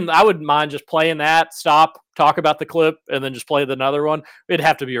 I wouldn't mind just playing that, stop, talk about the clip, and then just play another one. It'd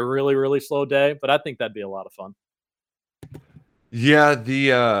have to be a really, really slow day, but I think that'd be a lot of fun. Yeah,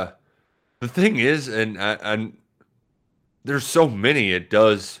 the thing is, and there's so many, it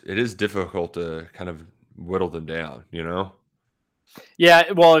is difficult to kind of whittle them down,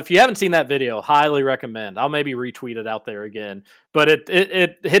 Yeah, well, if you haven't seen that video, highly recommend. I'll maybe retweet it out there again. But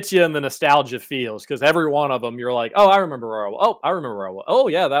it hits you in the nostalgia feels, because every one of them, you're like, oh, I remember where I was. Oh, I remember where I was. Oh,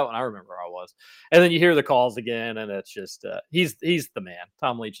 yeah, that one, I remember where I was. And then you hear the calls again, and it's just, he's the man.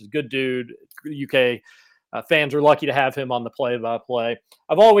 Tom Leach is a good dude. UK fans are lucky to have him on the play-by-play.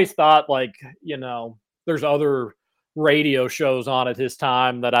 I've always thought, there's other radio shows on at his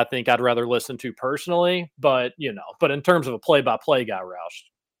time that I think I'd rather listen to personally, but in terms of a play-by-play guy, Roush.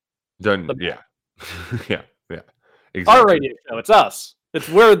 Yeah. Exactly. Our radio show, it's us.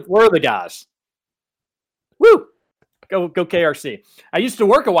 We're the guys. Woo! Go KRC. I used to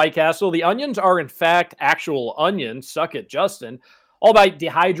work at White Castle. The onions are in fact actual onions. Suck it, Justin. All about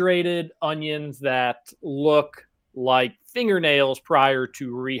dehydrated onions that look like fingernails prior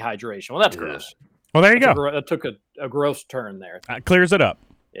to rehydration. Well, that's gross. Well, there you go. That took a gross turn there. Clears it up.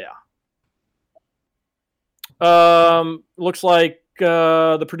 Yeah. Looks like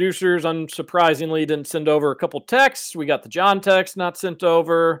the producers, unsurprisingly, didn't send over a couple texts. We got the John text not sent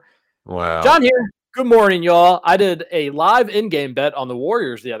over. Wow. John here. Good morning, y'all. I did a live in-game bet on the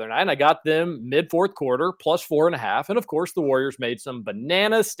Warriors the other night, and I got them mid-fourth quarter plus 4.5. And, of course, the Warriors made some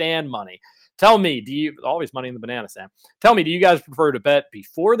banana stand money. Tell me, always money in the banana stand. Tell me, do you guys prefer to bet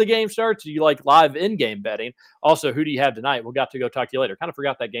before the game starts? Do you like live in-game betting? Also, who do you have tonight? We'll got to go talk to you later. Kind of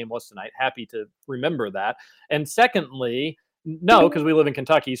forgot that game was tonight. Happy to remember that. And secondly, no, because we live in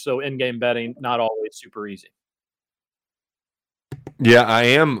Kentucky, so in-game betting, not always super easy. Yeah, I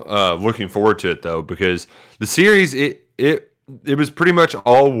am looking forward to it though, because the series it was pretty much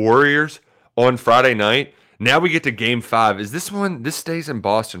all Warriors on Friday night. Now we get to Game 5. Is this one? This stays in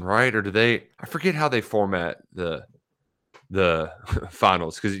Boston, right? Or do they? I forget how they format the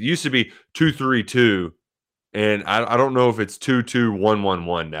finals, because it used to be 2-3-2, and I don't know if it's 2-2,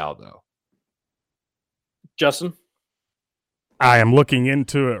 1-1-1 now though. Justin, I am looking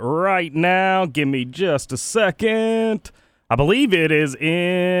into it right now. Give me just a second. I believe it is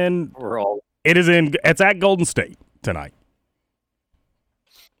in. It's at Golden State tonight.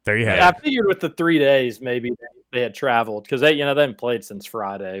 There you have it. I figured with the 3 days, maybe they had traveled because they haven't played since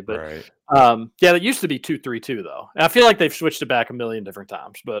Friday. But yeah, it used to be 2-3-2 though. And I feel like they've switched it back a million different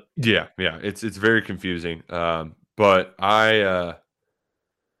times. But yeah, it's very confusing. But I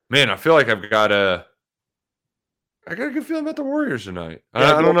feel like I got a good feeling about the Warriors tonight.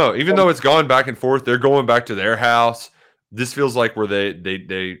 Yeah, I don't know. Even though it's gone back and forth, they're going back to their house. This feels like where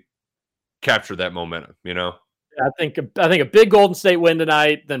they capture that momentum, you know. I think a big Golden State win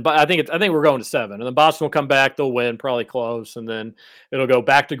tonight. Then I think we're going to 7, and then Boston will come back. They'll win, probably close, and then it'll go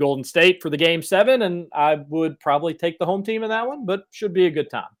back to Golden State for the Game 7. And I would probably take the home team in that one, but should be a good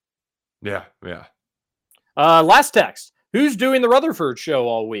time. Yeah. Last text: who's doing the Rutherford show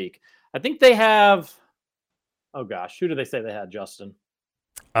all week? I think they have. Oh gosh, who do they say they had? Justin.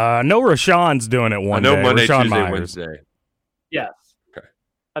 No, Rashawn's doing it one day. I know Monday, Rashawn Tuesday, Myers. Wednesday. Yes. Okay.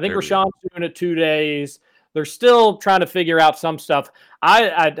 I think There we Rashawn's doing it 2 days. They're still trying to figure out some stuff.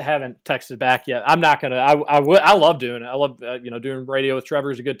 I haven't texted back yet. I'm not gonna. I love doing it. I love doing radio with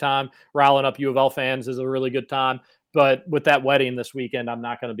Trevor is a good time. Riling up U of L fans is a really good time. But with that wedding this weekend, I'm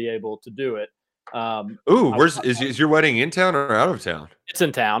not going to be able to do it. Is your wedding in town or out of town? It's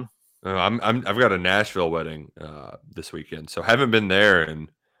in town. I've got a Nashville wedding this weekend, so haven't been there in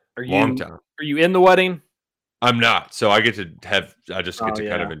a long time. Are you in the wedding? I'm not, so I get to have. I just get to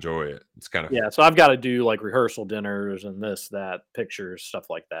kind of enjoy it. It's kind of So I've got to do like rehearsal dinners and this, that, pictures, stuff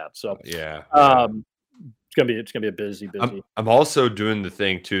like that. So yeah. It's gonna be a busy. I'm also doing the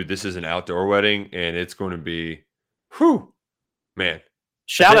thing too. This is an outdoor wedding, and it's going to be, man.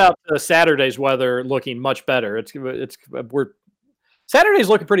 Shout out to Saturday's weather looking much better. Saturday's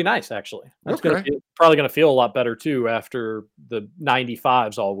looking pretty nice, actually. That's probably going to feel a lot better, too, after the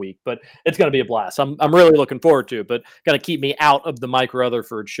 95s all week. But it's going to be a blast. I'm really looking forward to it, but going to keep me out of the Mike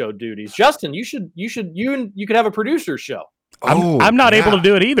Rutherford show duties. Justin, you could have a producer's show. I'm not able to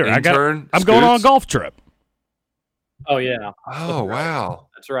do it either. I'm going on a golf trip. Oh, yeah. Oh, wow.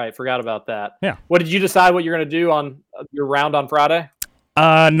 That's right. Forgot about that. Yeah. What did you decide what you're going to do on your round on Friday?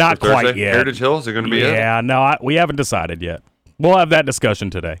 Not quite yet. Heritage Hill, is it going to be it? Yeah, no, we haven't decided yet. We'll have that discussion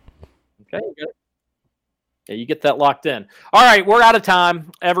today. Okay, good. Yeah, you get that locked in. All right, we're out of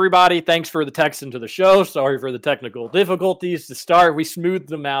time. Everybody, thanks for the text into the show. Sorry for the technical difficulties to start. We smoothed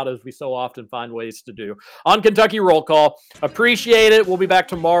them out as we so often find ways to do. On Kentucky Roll Call, appreciate it. We'll be back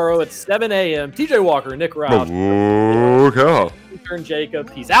tomorrow at 7 a.m. TJ Walker, Nick Roush, Okay. Jacob.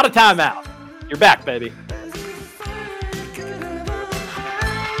 He's out of timeout. You're back, baby.